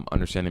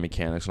understanding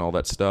mechanics and all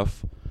that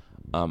stuff.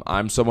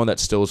 I'm someone that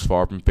still is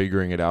far from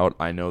figuring it out.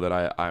 I know that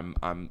I'm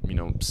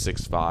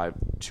 6'5",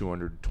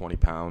 220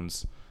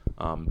 pounds.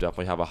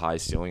 Definitely have a high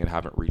ceiling and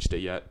haven't reached it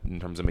yet in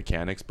terms of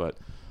mechanics, but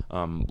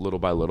little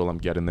by little I'm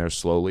getting there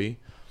slowly.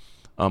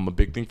 A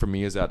big thing for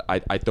me is that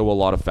I throw a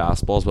lot of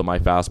fastballs, but my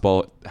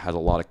fastball has a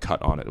lot of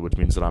cut on it, which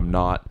means that I'm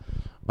not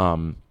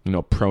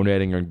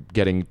pronating or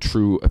getting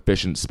true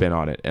efficient spin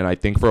on it. And I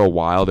think for a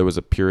while there was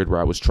a period where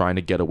I was trying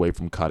to get away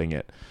from cutting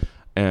it,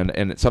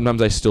 and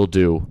sometimes I still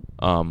do.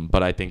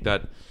 But I think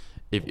that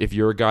if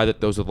you're a guy that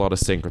throws a lot of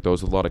sink or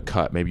throws a lot of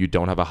cut, maybe you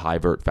don't have a high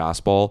vert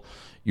fastball,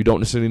 you don't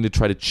necessarily need to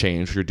try to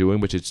change what you're doing,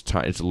 which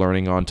it's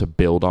learning on to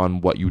build on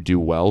what you do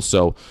well.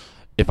 So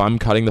if I'm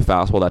cutting the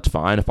fastball, that's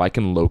fine. If I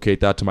can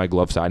locate that to my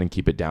glove side and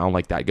keep it down,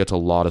 like, that gets a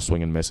lot of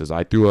swing and misses.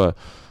 I threw a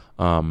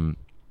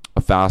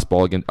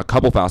fastball against a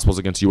couple fastballs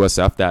against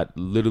USF that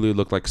literally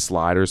looked like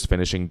sliders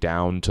finishing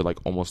down to like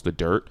almost the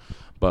dirt.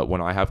 But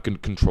when I have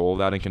control of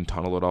that and can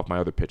tunnel it off my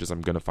other pitches,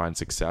 I'm going to find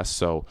success.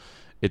 So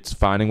it's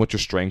finding what your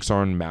strengths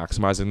are and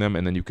maximizing them,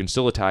 and then you can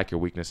still attack your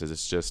weaknesses.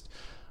 It's just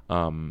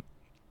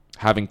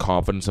having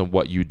confidence in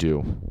what you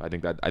do. I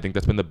think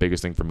that's been the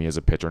biggest thing for me as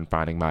a pitcher and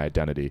finding my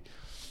identity.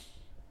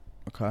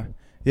 Okay.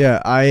 Yeah,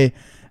 I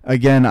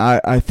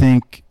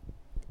think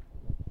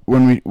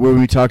when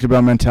we talked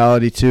about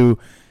mentality too,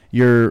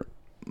 your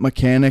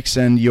mechanics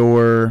and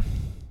your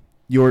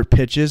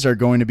pitches are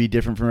going to be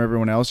different from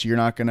everyone else. You're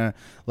not going to,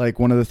 like,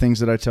 one of the things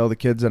that I tell the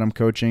kids that I'm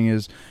coaching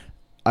is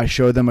I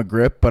show them a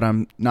grip, but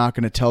I'm not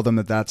going to tell them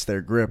that that's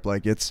their grip.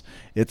 Like, it's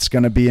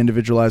going to be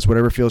individualized,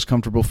 whatever feels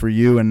comfortable for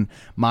you. And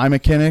my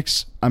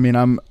mechanics, I mean,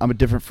 I'm a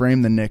different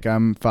frame than Nick.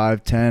 I'm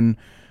 5'10",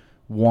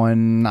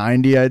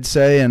 190, I'd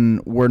say,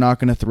 and we're not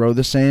going to throw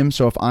the same.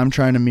 So if I'm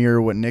trying to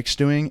mirror what Nick's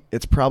doing,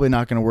 it's probably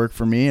not going to work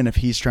for me. And if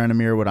he's trying to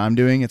mirror what I'm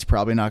doing, it's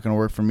probably not going to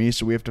work for me.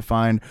 So we have to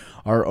find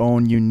our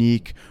own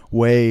unique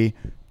way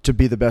to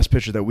be the best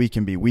pitcher that we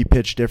can be. We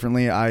pitch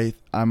differently.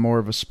 I'm more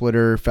of a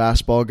splitter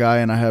fastball guy,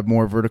 and I have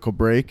more vertical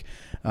break.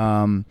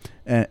 And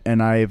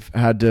I've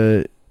had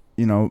to,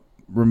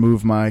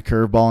 remove my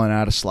curveball and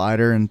add a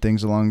slider and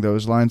things along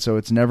those lines. So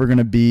it's never going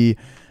to be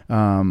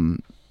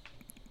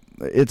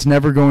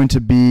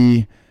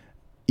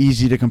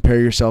easy to compare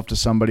yourself to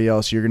somebody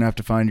else. You're going to have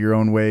to find your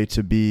own way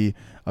to be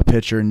a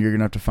pitcher, and you're going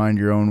to have to find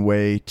your own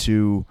way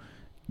to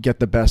get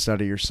the best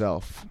out of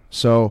yourself.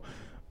 So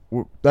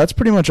that's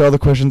pretty much all the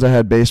questions I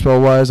had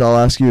baseball-wise. I'll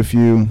ask you a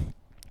few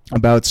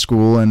about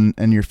school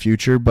and your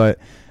future, but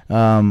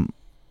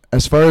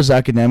as far as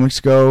academics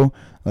go,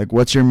 like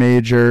what's your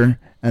major,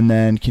 and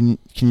then can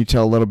you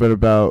tell a little bit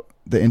about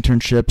the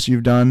internships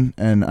you've done?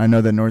 And I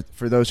know that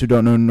for those who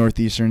don't know,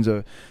 Northeastern's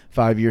a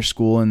 5-year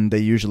school, and they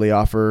usually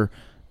offer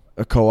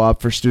a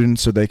co-op for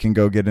students so they can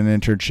go get an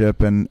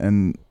internship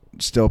and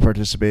still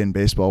participate in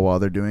baseball while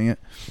they're doing it.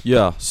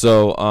 Yeah,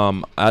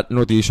 so at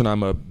Northeastern,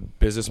 I'm a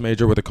business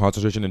major with a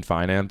concentration in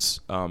finance.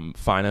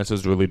 Finance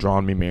has really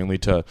drawn me mainly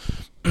to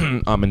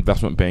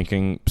investment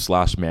banking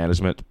 /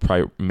 management,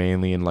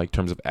 mainly in like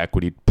terms of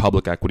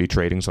public equity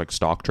trading, so like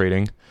stock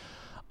trading.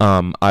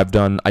 I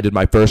did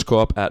my first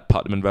co-op at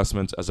Putnam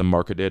Investments as a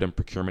marketed and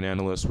procurement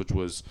analyst, which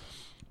was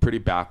pretty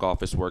back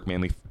office work,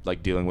 mainly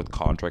like dealing with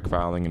contract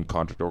filing and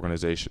contract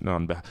organization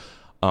on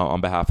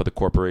behalf of the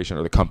corporation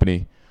or the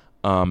company.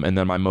 And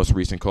then my most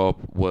recent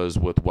co-op was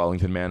with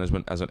Wellington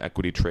Management as an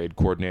equity trade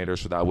coordinator.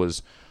 So that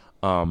was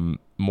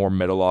more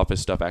middle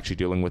office stuff, actually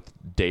dealing with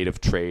date of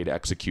trade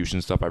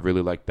execution stuff. I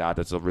really like that.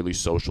 It's a really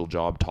social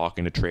job,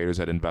 talking to traders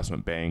at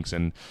investment banks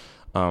and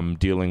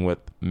dealing with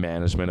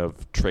management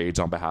of trades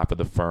on behalf of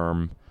the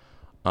firm.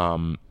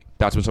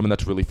 That's been something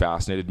that's really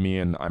fascinated me,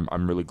 and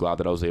I'm really glad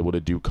that I was able to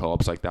do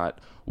co-ops like that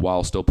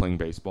while still playing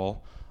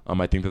baseball.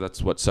 I think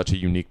that's what's such a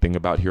unique thing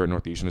about here at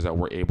Northeastern is that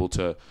we're able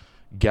to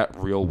get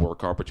real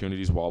work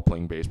opportunities while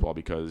playing baseball,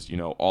 because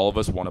all of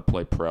us want to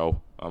play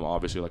pro.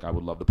 Obviously, like I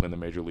would love to play in the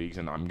major leagues,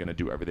 and I'm going to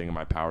do everything in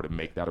my power to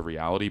make that a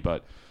reality,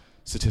 but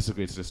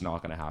statistically it's just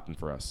not going to happen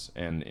for us,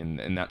 and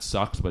that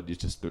sucks, but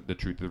it's just the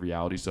truth of the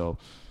reality. So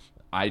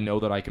I know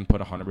that I can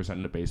put 100%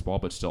 into baseball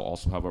but still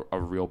also have a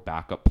real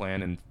backup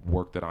plan and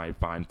work that I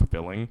find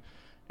fulfilling,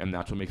 and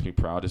that's what makes me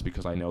proud, is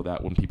because I know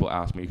that when people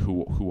ask me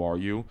who are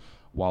you,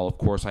 while of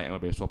course I am a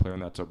baseball player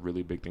and that's a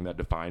really big thing that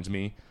defines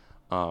me,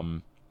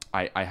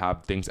 I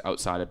have things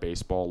outside of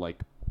baseball, like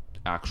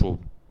actual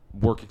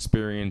work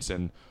experience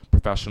and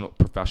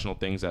professional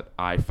things that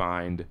I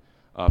find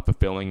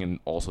fulfilling and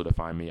also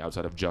define me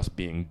outside of just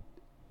being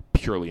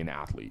purely an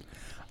athlete.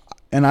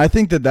 And I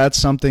think that that's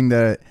something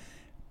that,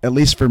 at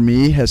least for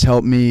me, has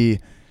helped me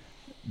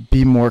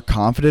be more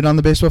confident on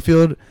the baseball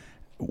field.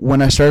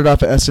 When I started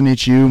off at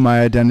SNHU,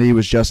 my identity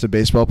was just a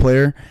baseball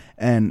player,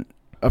 and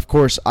of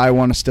course I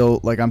want to still,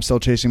 like, I'm still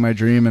chasing my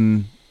dream,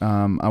 and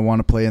I want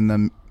to play in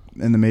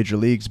the major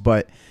leagues,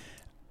 but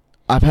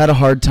I've had a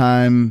hard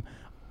time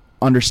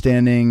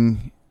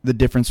understanding the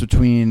difference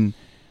between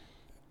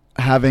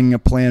having a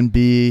plan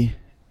B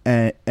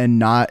and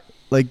not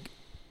like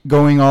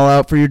going all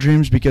out for your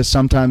dreams, because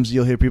sometimes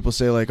you'll hear people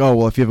say like, oh,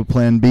 well, if you have a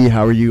plan B,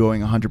 how are you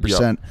going 100%?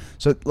 Yep.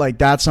 So like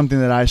that's something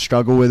that I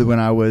struggle with when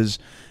I was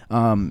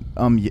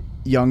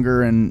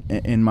younger and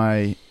in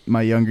my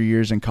younger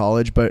years in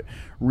college. But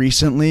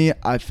recently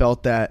I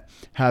felt that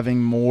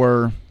having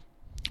more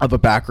of a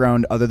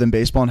background other than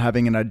baseball and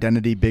having an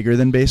identity bigger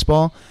than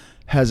baseball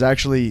has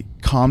actually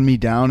calmed me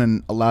down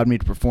and allowed me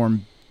to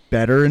perform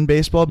better in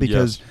baseball,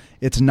 because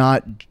it's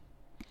not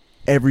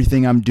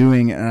everything I'm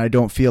doing, and I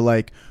don't feel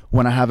like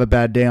when I have a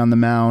bad day on the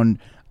mound,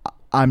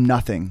 I'm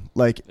nothing.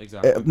 Like,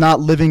 exactly. Not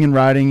living and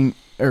riding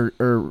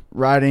or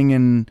riding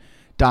and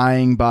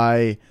dying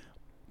by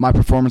my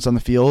performance on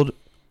the field.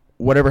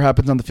 Whatever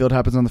happens on the field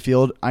happens on the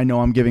field. I know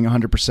I'm giving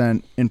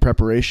 100% in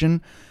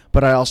preparation,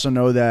 but I also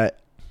know that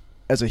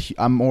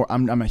I'm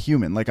a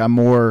human. Like, I'm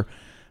more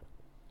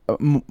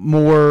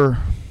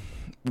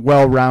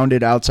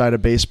well-rounded outside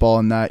of baseball,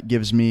 and that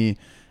gives me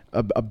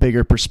a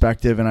bigger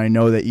perspective, and I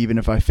know that even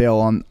if I fail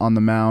on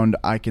the mound,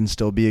 I can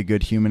still be a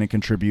good human and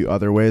contribute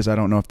other ways. I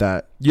don't know if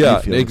that...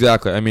 Yeah,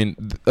 exactly. I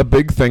mean, a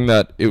big thing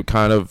that it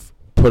kind of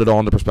put it all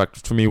into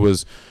perspective for me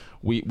was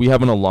we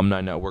have an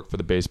alumni network for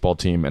the baseball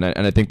team, and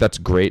I think that's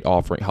great,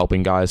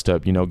 helping guys to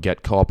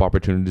get co-op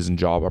opportunities and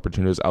job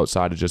opportunities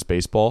outside of just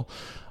baseball.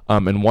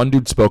 And one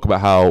dude spoke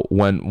about how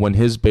when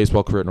his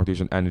baseball career at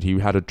Northeastern ended, he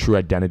had a true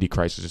identity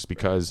crisis just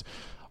because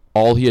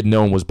all he had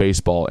known was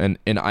baseball. And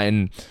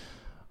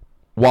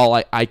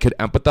while I could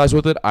empathize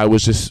with it, I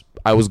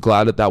was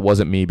glad that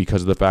wasn't me,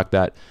 because of the fact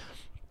that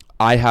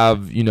I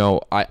have,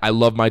 I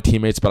love my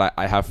teammates, but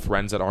I have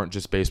friends that aren't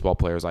just baseball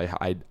players.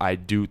 I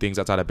do things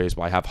outside of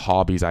baseball. I have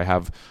hobbies. I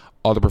have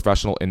other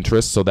professional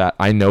interests, so that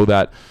I know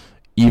that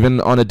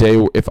even on a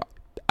day if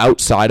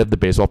outside of the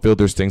baseball field,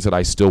 there's things that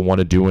I still want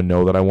to do and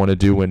know that I want to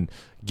do and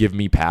give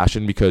me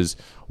passion, because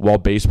while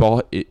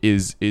baseball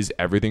is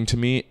everything to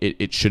me,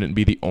 it shouldn't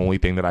be the only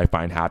thing that I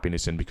find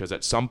happiness in, because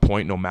at some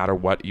point, no matter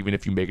what, even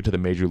if you make it to the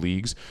major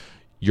leagues,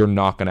 you're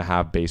not going to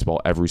have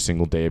baseball every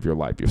single day of your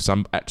life.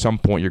 At some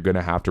point, you're going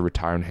to have to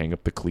retire and hang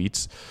up the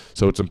cleats.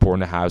 So it's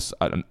important to have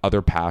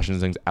other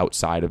passions, things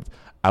outside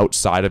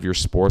of your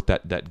sport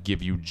that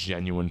give you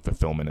genuine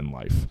fulfillment in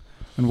life.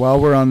 And while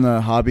we're on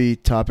the hobby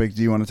topic,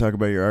 do you want to talk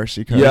about your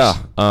RC cars? Yeah.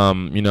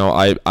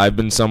 I've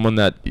been someone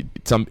that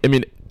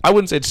I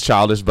wouldn't say it's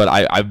childish, but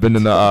I've been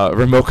in the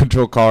remote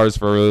control cars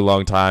for a really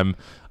long time.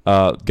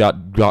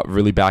 Got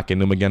really back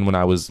into them again when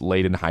I was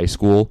late in high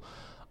school.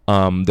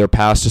 They're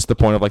past just the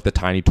point of like the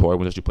tiny toy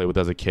ones that you play with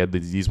as a kid.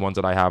 These ones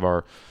that I have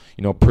are,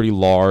 pretty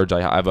large.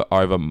 I have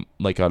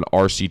like an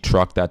RC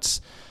truck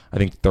that's I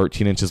think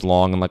 13 inches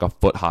long and like a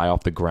foot high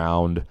off the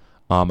ground.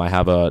 I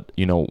have a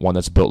one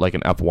that's built like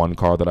an F1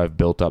 car that I've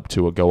built up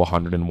to go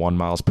 101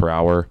 miles per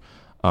hour.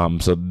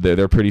 So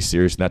they're pretty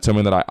serious, and that's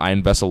something that I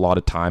invest a lot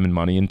of time and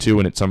money into,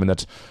 and it's something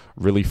that's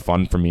really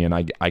fun for me, and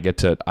I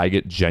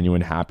get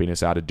genuine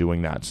happiness out of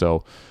doing that.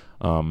 So,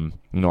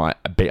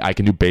 I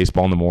can do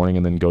baseball in the morning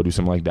and then go do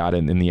something like that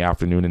in the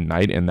afternoon and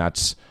night, and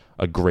that's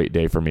a great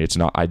day for me. It's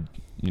not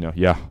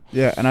yeah.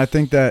 Yeah, and I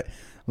think that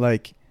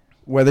like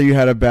whether you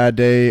had a bad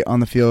day on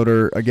the field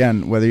or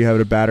again whether you had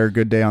a bad or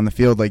good day on the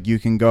field, like you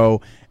can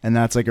go and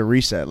that's like a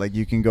reset. Like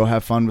you can go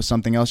have fun with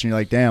something else, and you're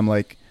like, damn,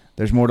 like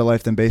there's more to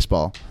life than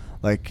baseball.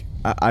 Like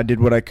I did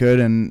what I could,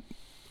 and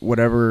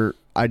whatever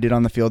I did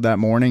on the field that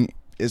morning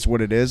is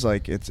what it is.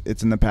 Like it's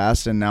in the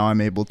past, and now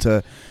I'm able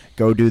to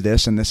go do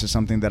this, and this is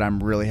something that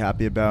I'm really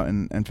happy about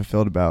and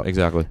fulfilled about.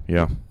 Exactly.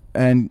 Yeah.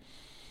 And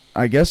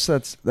I guess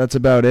that's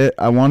about it.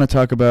 I want to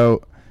talk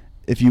about,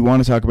 if you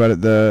want to talk about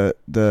it,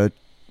 the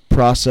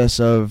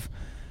process of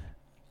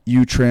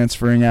you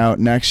transferring out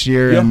next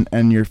year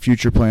and your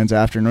future plans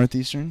after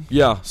Northeastern.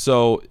 Yeah.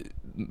 So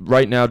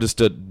right now, just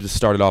to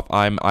start it off,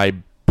 I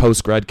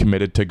post-grad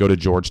committed to go to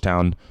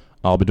Georgetown.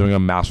 I'll be doing a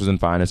master's in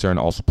finance there and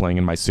also playing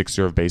in my 6th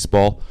year of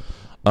baseball.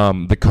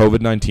 The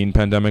COVID-19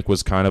 pandemic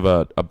was kind of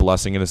a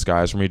blessing in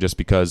disguise for me, just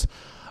because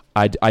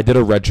I did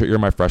a redshirt year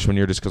my freshman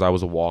year just because I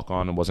was a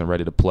walk-on and wasn't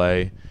ready to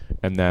play.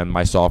 And then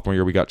my sophomore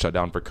year, we got shut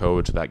down for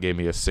COVID, so that gave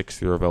me a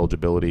 6th year of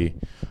eligibility.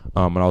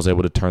 And I was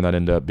able to turn that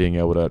into being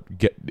able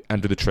to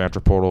enter the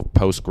transfer portal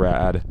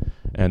post-grad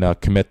and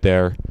commit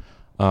there.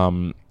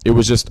 It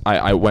was just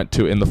I went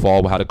to in the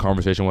fall. We had a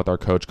conversation with our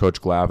coach,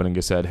 Coach Glavin, and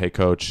he said, "Hey,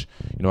 Coach,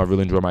 I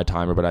really enjoyed my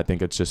time here, but I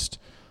think it's just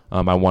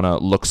I want to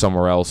look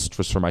somewhere else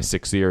just for my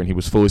 6th year." And he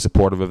was fully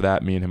supportive of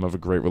that. Me and him have a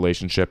great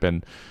relationship.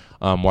 And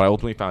what I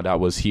ultimately found out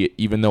was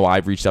even though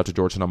I've reached out to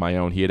Georgetown on my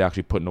own, he had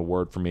actually put in a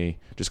word for me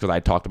just because I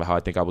talked about how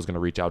I think I was going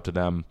to reach out to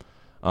them.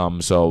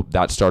 So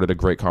that started a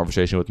great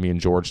conversation with me in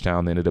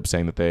Georgetown. They ended up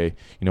saying that they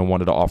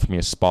wanted to offer me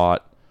a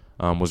spot.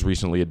 Was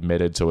recently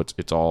admitted, so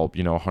it's all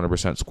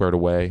 100% squared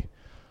away.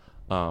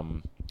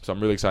 So I'm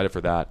really excited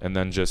for that. And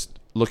then just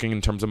looking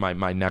in terms of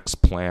my next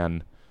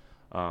plan.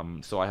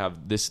 So I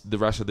have the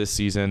rest of this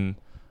season,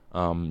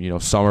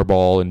 summer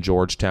ball in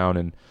Georgetown,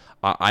 and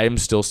I am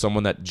still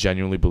someone that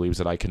genuinely believes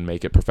that I can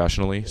make it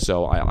professionally.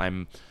 So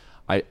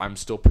I'm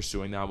still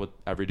pursuing that with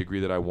every degree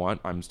that I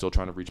want. I'm still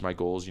trying to reach my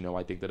goals.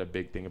 I think that a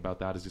big thing about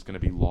that is just going to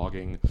be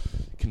logging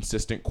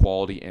consistent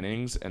quality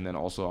innings, and then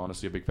also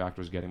honestly a big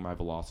factor is getting my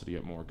velocity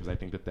up more, because I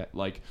think that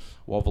like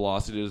while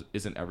velocity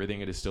isn't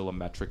everything, it is still a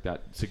metric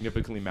that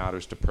significantly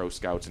matters to pro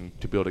scouts and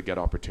to be able to get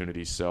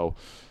opportunities. So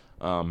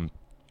I'm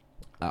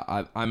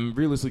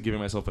realistically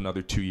giving myself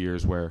another 2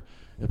 years where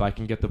if I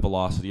can get the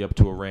velocity up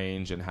to a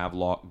range and have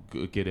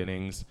good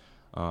innings,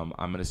 I'm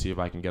going to see if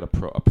I can get a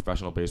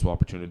professional baseball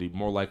opportunity,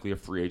 more likely a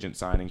free agent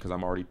signing, because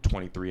I'm already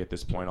 23 at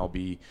this point. I'll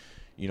be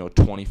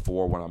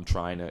 24 when I'm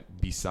trying to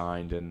be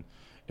signed. And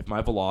if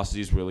my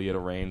velocity is really at a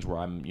range where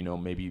I'm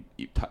maybe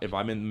if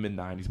I'm in the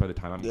mid-90s by the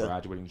time I'm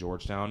graduating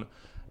Georgetown,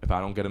 if I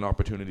don't get an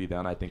opportunity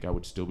then, I think I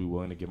would still be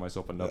willing to give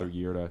myself another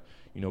year to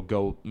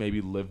go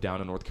maybe live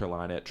down in North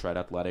Carolina at Tread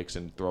Athletics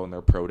and throw in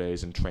their pro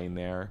days and train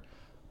there.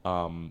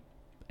 And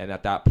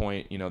at that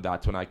point,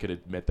 that's when I could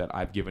admit that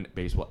I've given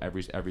baseball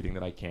everything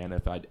that I can.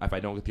 If I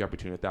don't get the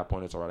opportunity at that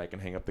point, it's all right. I can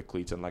hang up the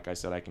cleats, and like I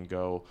said, I can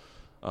go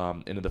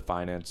into the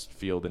finance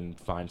field and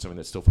find something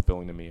that's still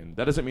fulfilling to me. And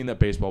that doesn't mean that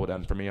baseball would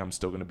end for me. I'm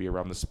still going to be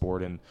around the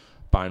sport and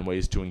find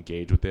ways to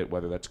engage with it,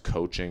 whether that's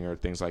coaching or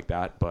things like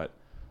that. But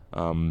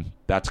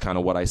that's kind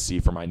of what I see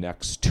for my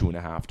next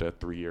 2.5 to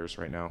 3 years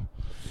right now.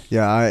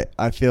 Yeah,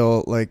 I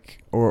feel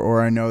like,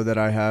 or I know that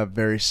I have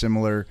very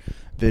similar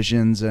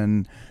visions,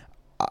 and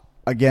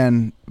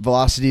again,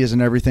 velocity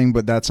isn't everything,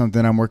 but that's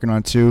something I'm working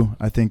on too.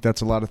 I think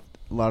that's a lot of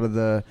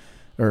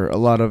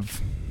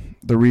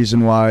the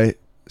reason why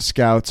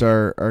scouts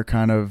are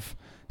kind of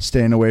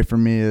staying away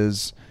from me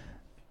is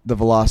the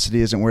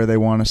velocity isn't where they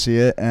want to see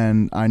it,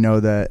 and I know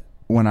that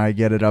when I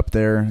get it up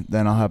there,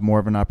 then I'll have more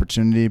of an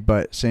opportunity.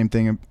 But same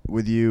thing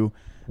with you,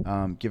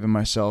 giving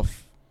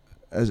myself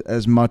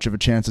as much of a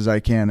chance as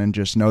I can, and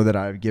just know that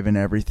I've given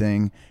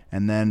everything,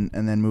 and then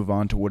move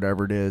on to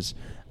whatever it is.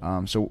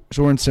 So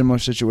we're in similar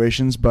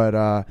situations,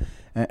 but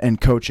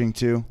and coaching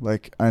too.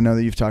 Like I know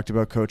that you've talked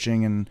about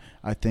coaching, and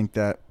I think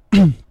that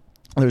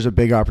there's a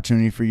big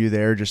opportunity for you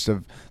there, just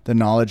of the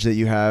knowledge that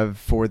you have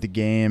for the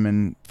game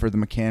and for the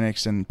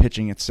mechanics and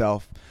pitching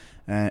itself,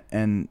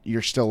 and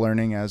you're still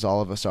learning, as all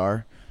of us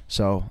are.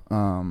 So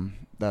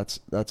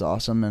that's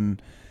awesome.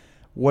 And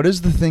what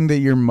is the thing that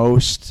you're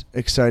most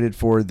excited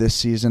for this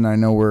season? I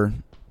know we're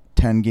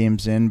 10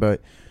 games in,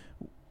 but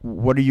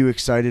what are you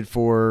excited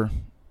for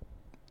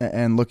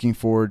and looking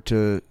forward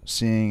to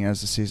seeing as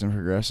the season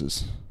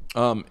progresses?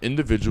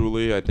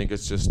 Individually, I think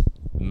it's just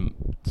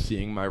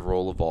seeing my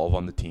role evolve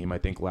on the team. I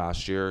think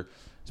last year,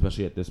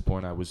 especially at this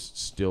point, I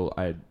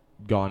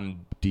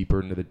gone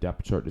deeper into the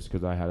depth chart just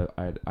because I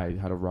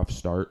had a rough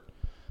start.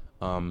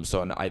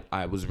 And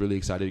I was really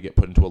excited to get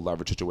put into a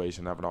leverage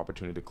situation, have an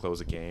opportunity to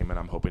close a game, and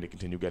I'm hoping to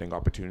continue getting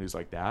opportunities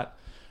like that.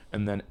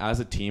 And then as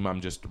a team,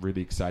 I'm just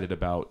really excited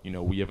about,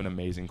 we have an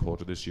amazing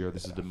culture this year.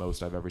 This is the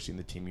most I've ever seen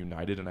the team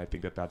united, and I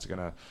think that that's going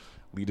to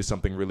lead to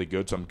something really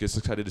good. So I'm just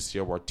excited to see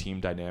how our team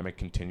dynamic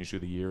continues through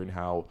the year and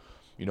how,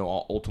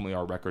 ultimately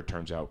our record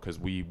turns out, because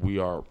we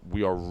are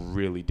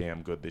really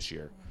damn good this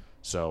year.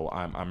 So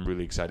I'm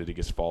really excited to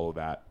just follow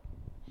that.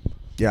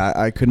 Yeah,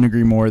 I couldn't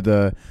agree more.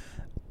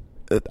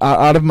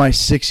 Out of my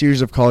 6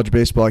 years of college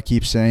baseball, I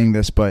keep saying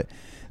this, but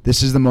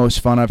this is the most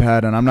fun I've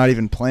had, and I'm not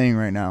even playing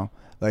right now.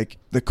 Like,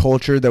 the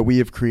culture that we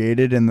have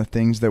created and the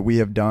things that we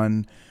have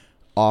done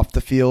off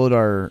the field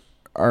are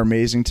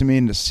amazing to me,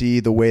 and to see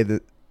the way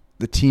that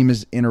the team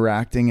is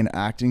interacting and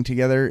acting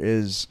together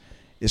is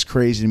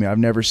crazy to me. I've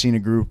never seen a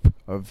group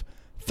of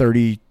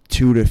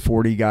 32 to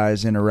 40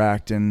 guys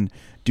interact and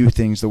do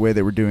things the way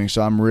they were doing.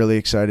 So I'm really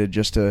excited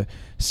just to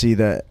see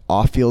that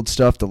off-field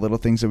stuff, the little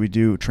things that we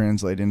do,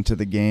 translate into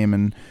the game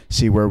and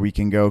see where we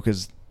can go,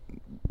 because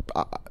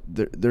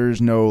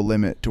there's no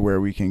limit to where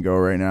we can go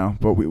right now.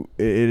 But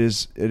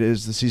the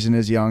season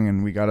is young,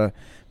 and we got to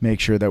make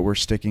sure that we're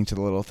sticking to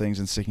the little things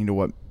and sticking to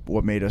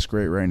what made us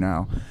great right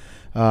now.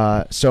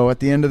 So at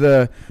the end of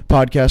the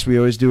podcast, we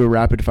always do a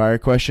rapid fire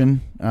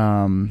question.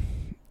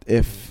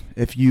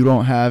 If you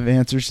don't have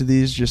answers to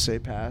these, just say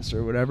pass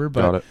or whatever.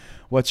 But Got it.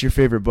 What's your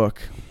favorite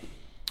book?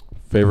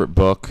 Favorite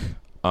book?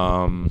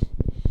 I'm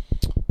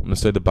going to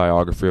say the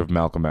biography of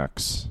Malcolm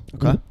X.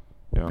 Okay.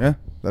 Yeah,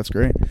 that's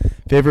great.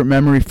 Favorite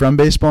memory from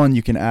baseball, and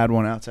you can add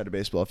one outside of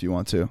baseball if you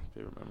want to.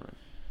 Favorite memory?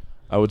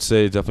 I would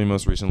say definitely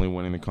most recently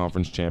winning the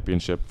conference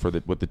championship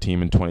with the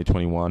team in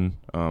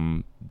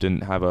 2021.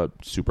 Didn't have a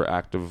super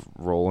active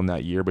role in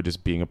that year, but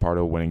just being a part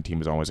of a winning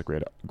team is always a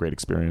great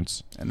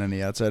experience. And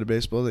any outside of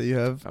baseball that you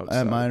have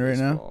at mind right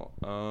now?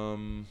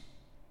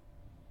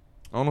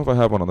 I don't know if I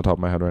have one on the top of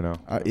my head right now.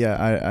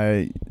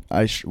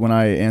 When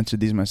I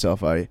answered these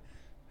myself, I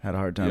had a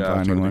hard time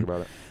finding one.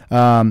 Think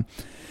about it.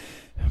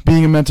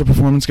 Being a mental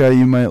performance guy,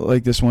 you might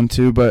like this one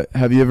too, but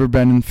have you ever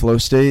been in flow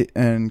state,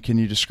 and can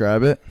you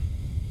describe it?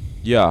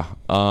 Yeah.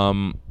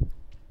 I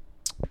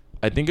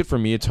think for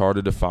me it's hard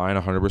to define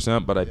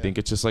 100%, but I think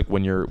it's just like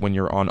when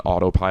you're on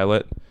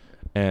autopilot,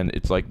 and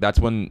it's like that's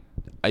when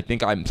I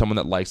think I'm someone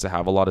that likes to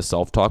have a lot of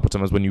self-talk, but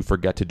sometimes when you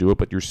forget to do it,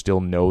 but you still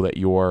know that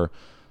you're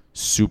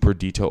super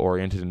detail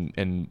oriented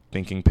and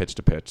thinking pitch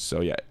to pitch.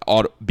 So yeah,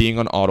 being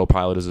on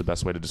autopilot is the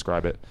best way to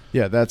describe it.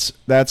 Yeah, that's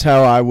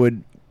how I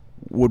would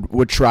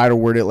try to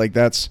word it. Like,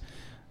 that's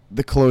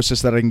the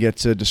closest that I can get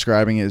to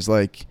describing it, is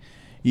like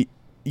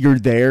you're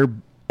there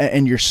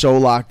and you're so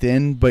locked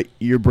in, but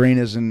your brain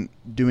isn't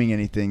doing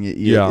anything.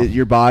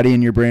 Your body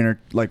and your brain are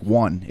like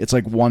one. It's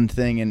like one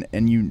thing,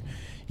 and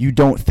you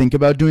don't think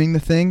about doing the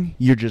thing.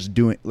 You're just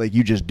doing, like,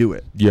 you just do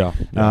it. Yeah.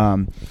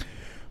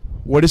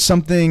 What is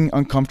something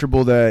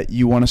uncomfortable that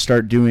you want to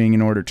start doing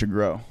in order to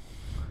grow?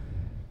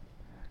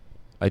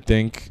 I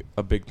think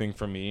a big thing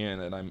for me,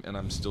 and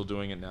I'm still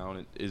doing it now,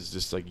 and is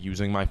just like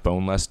using my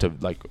phone less to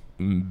like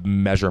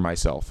measure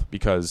myself,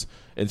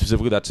 and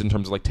specifically that's in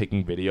terms of like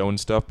taking video and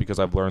stuff, because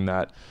I've learned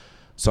that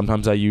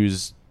sometimes I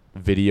use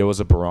video as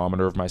a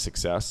barometer of my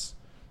success.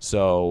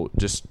 So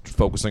just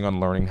focusing on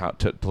learning how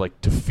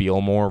to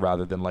feel more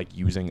rather than like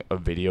using a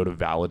video to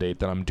validate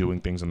that I'm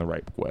doing things in the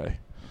right way.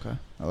 Okay,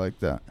 I like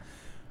that.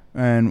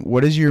 And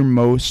what is your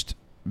most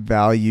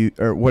valued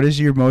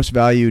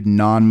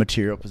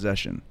non-material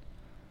possession?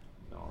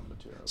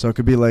 So it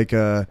could be like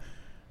a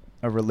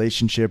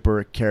relationship or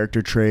a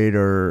character trait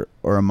or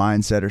a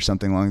mindset or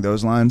something along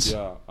those lines.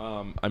 Yeah.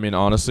 I mean,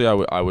 honestly,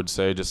 I would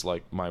say just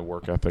like my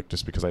work ethic,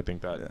 just because I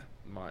think that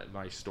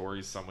my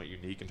story is somewhat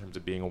unique in terms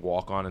of being a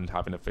walk-on and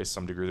having to face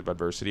some degrees of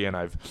adversity. And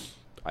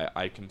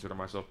I consider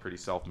myself pretty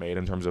self-made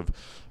in terms of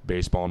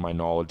baseball and my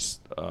knowledge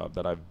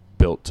that I've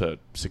built to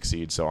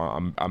succeed. So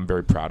I'm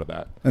very proud of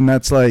that. And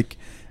that's like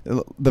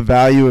the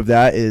value of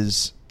that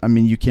is, I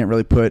mean, you can't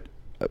really put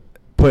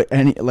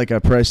any like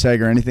a price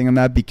tag or anything on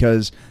that,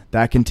 because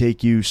that can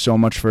take you so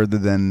much further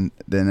than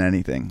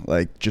anything.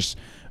 Like, just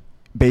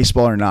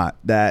baseball or not,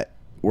 that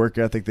work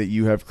ethic that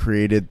you have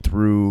created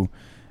through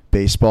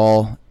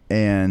baseball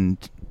and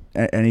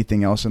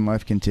anything else in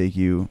life can take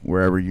you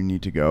wherever you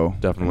need to go.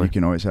 Definitely. And you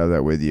can always have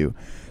that with you.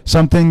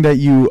 Something that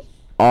you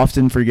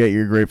often forget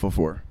you're grateful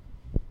for.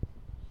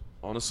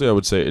 Honestly, I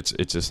would say it's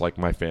just like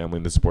my family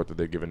and the support that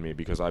they've given me,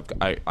 because I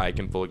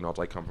can fully acknowledge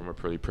I come from a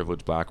pretty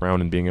privileged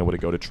background, and being able to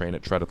go to train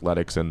at Tread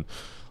Athletics and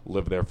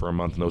live there for a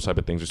month and those type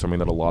of things are something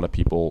that a lot of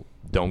people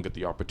don't get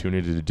the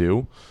opportunity to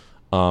do.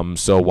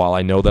 So while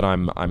I know that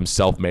I'm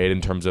self-made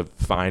in terms of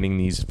finding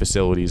these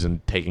facilities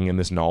and taking in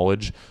this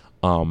knowledge,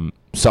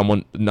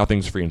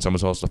 nothing's free, and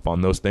someone else has to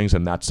fund those things,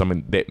 and that's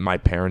something that my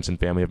parents and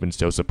family have been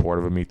so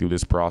supportive of me through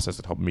this process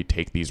and helping me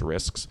take these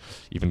risks,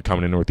 even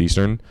coming to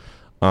Northeastern.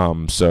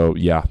 So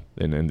yeah,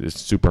 and it's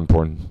super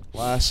important.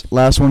 Last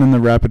one in the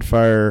rapid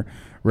fire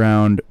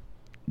round.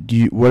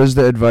 What is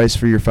the advice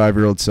for your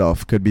 5-year-old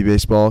self? Could be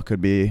baseball,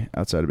 could be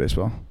outside of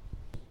baseball.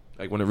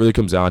 Like when it really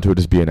comes down to it,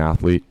 just be an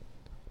athlete,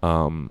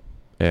 and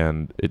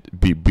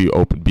be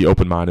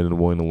open minded and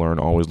willing to learn.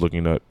 Always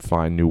looking to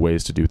find new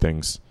ways to do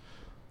things.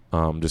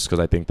 Just because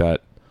I think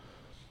that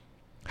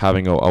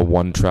having a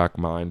one-track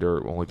mind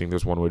or only think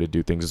there's one way to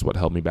do things is what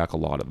held me back a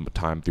lot of the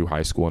time through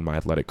high school and my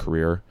athletic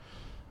career.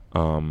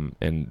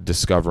 And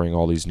discovering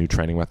all these new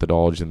training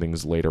methodologies and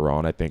things later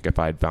on. I think if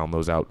I had found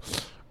those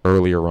out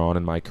earlier on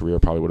in my career,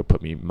 probably would have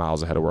put me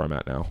miles ahead of where I'm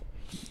at now.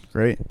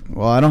 Great.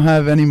 Well, I don't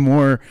have any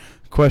more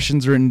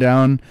questions written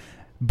down,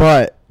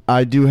 but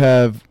I do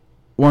have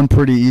one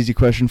pretty easy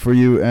question for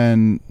you.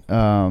 And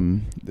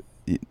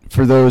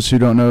for those who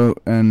don't know,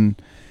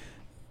 and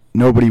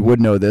nobody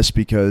would know this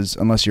because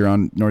unless you're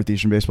on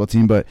Northeastern baseball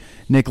team, but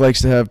Nick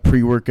likes to have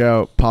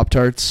pre-workout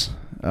Pop-Tarts.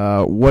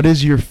 What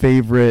is your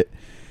favorite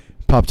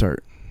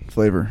Pop-Tart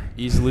flavor?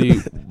 Easily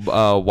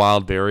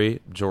wild berry.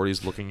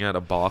 Jordy's looking at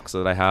a box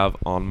that I have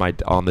on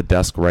the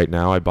desk right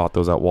now. I bought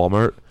those at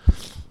Walmart.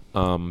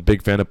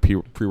 Big fan of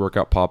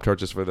pre-workout Pop-Tarts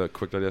just for the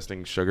quick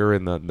digesting sugar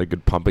and the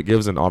good pump it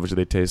gives, and obviously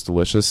they taste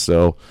delicious.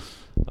 So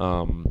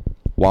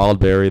wild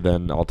berry,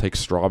 then I'll take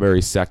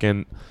strawberry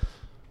second,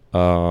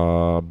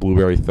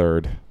 blueberry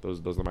third.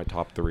 Those are my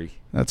top three.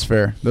 That's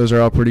fair. Those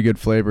are all pretty good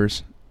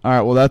flavors. All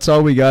right, well, that's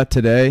all we got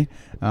today.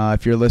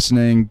 If you're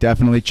listening,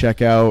 definitely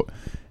check out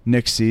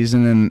Nick's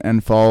season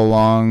and follow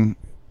along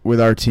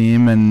with our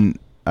team, and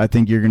I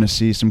think you're going to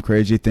see some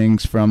crazy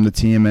things from the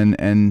team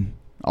and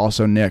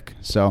also Nick.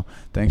 So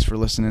thanks for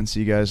listening.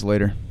 See you guys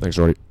later. Thanks,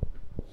 Jordy.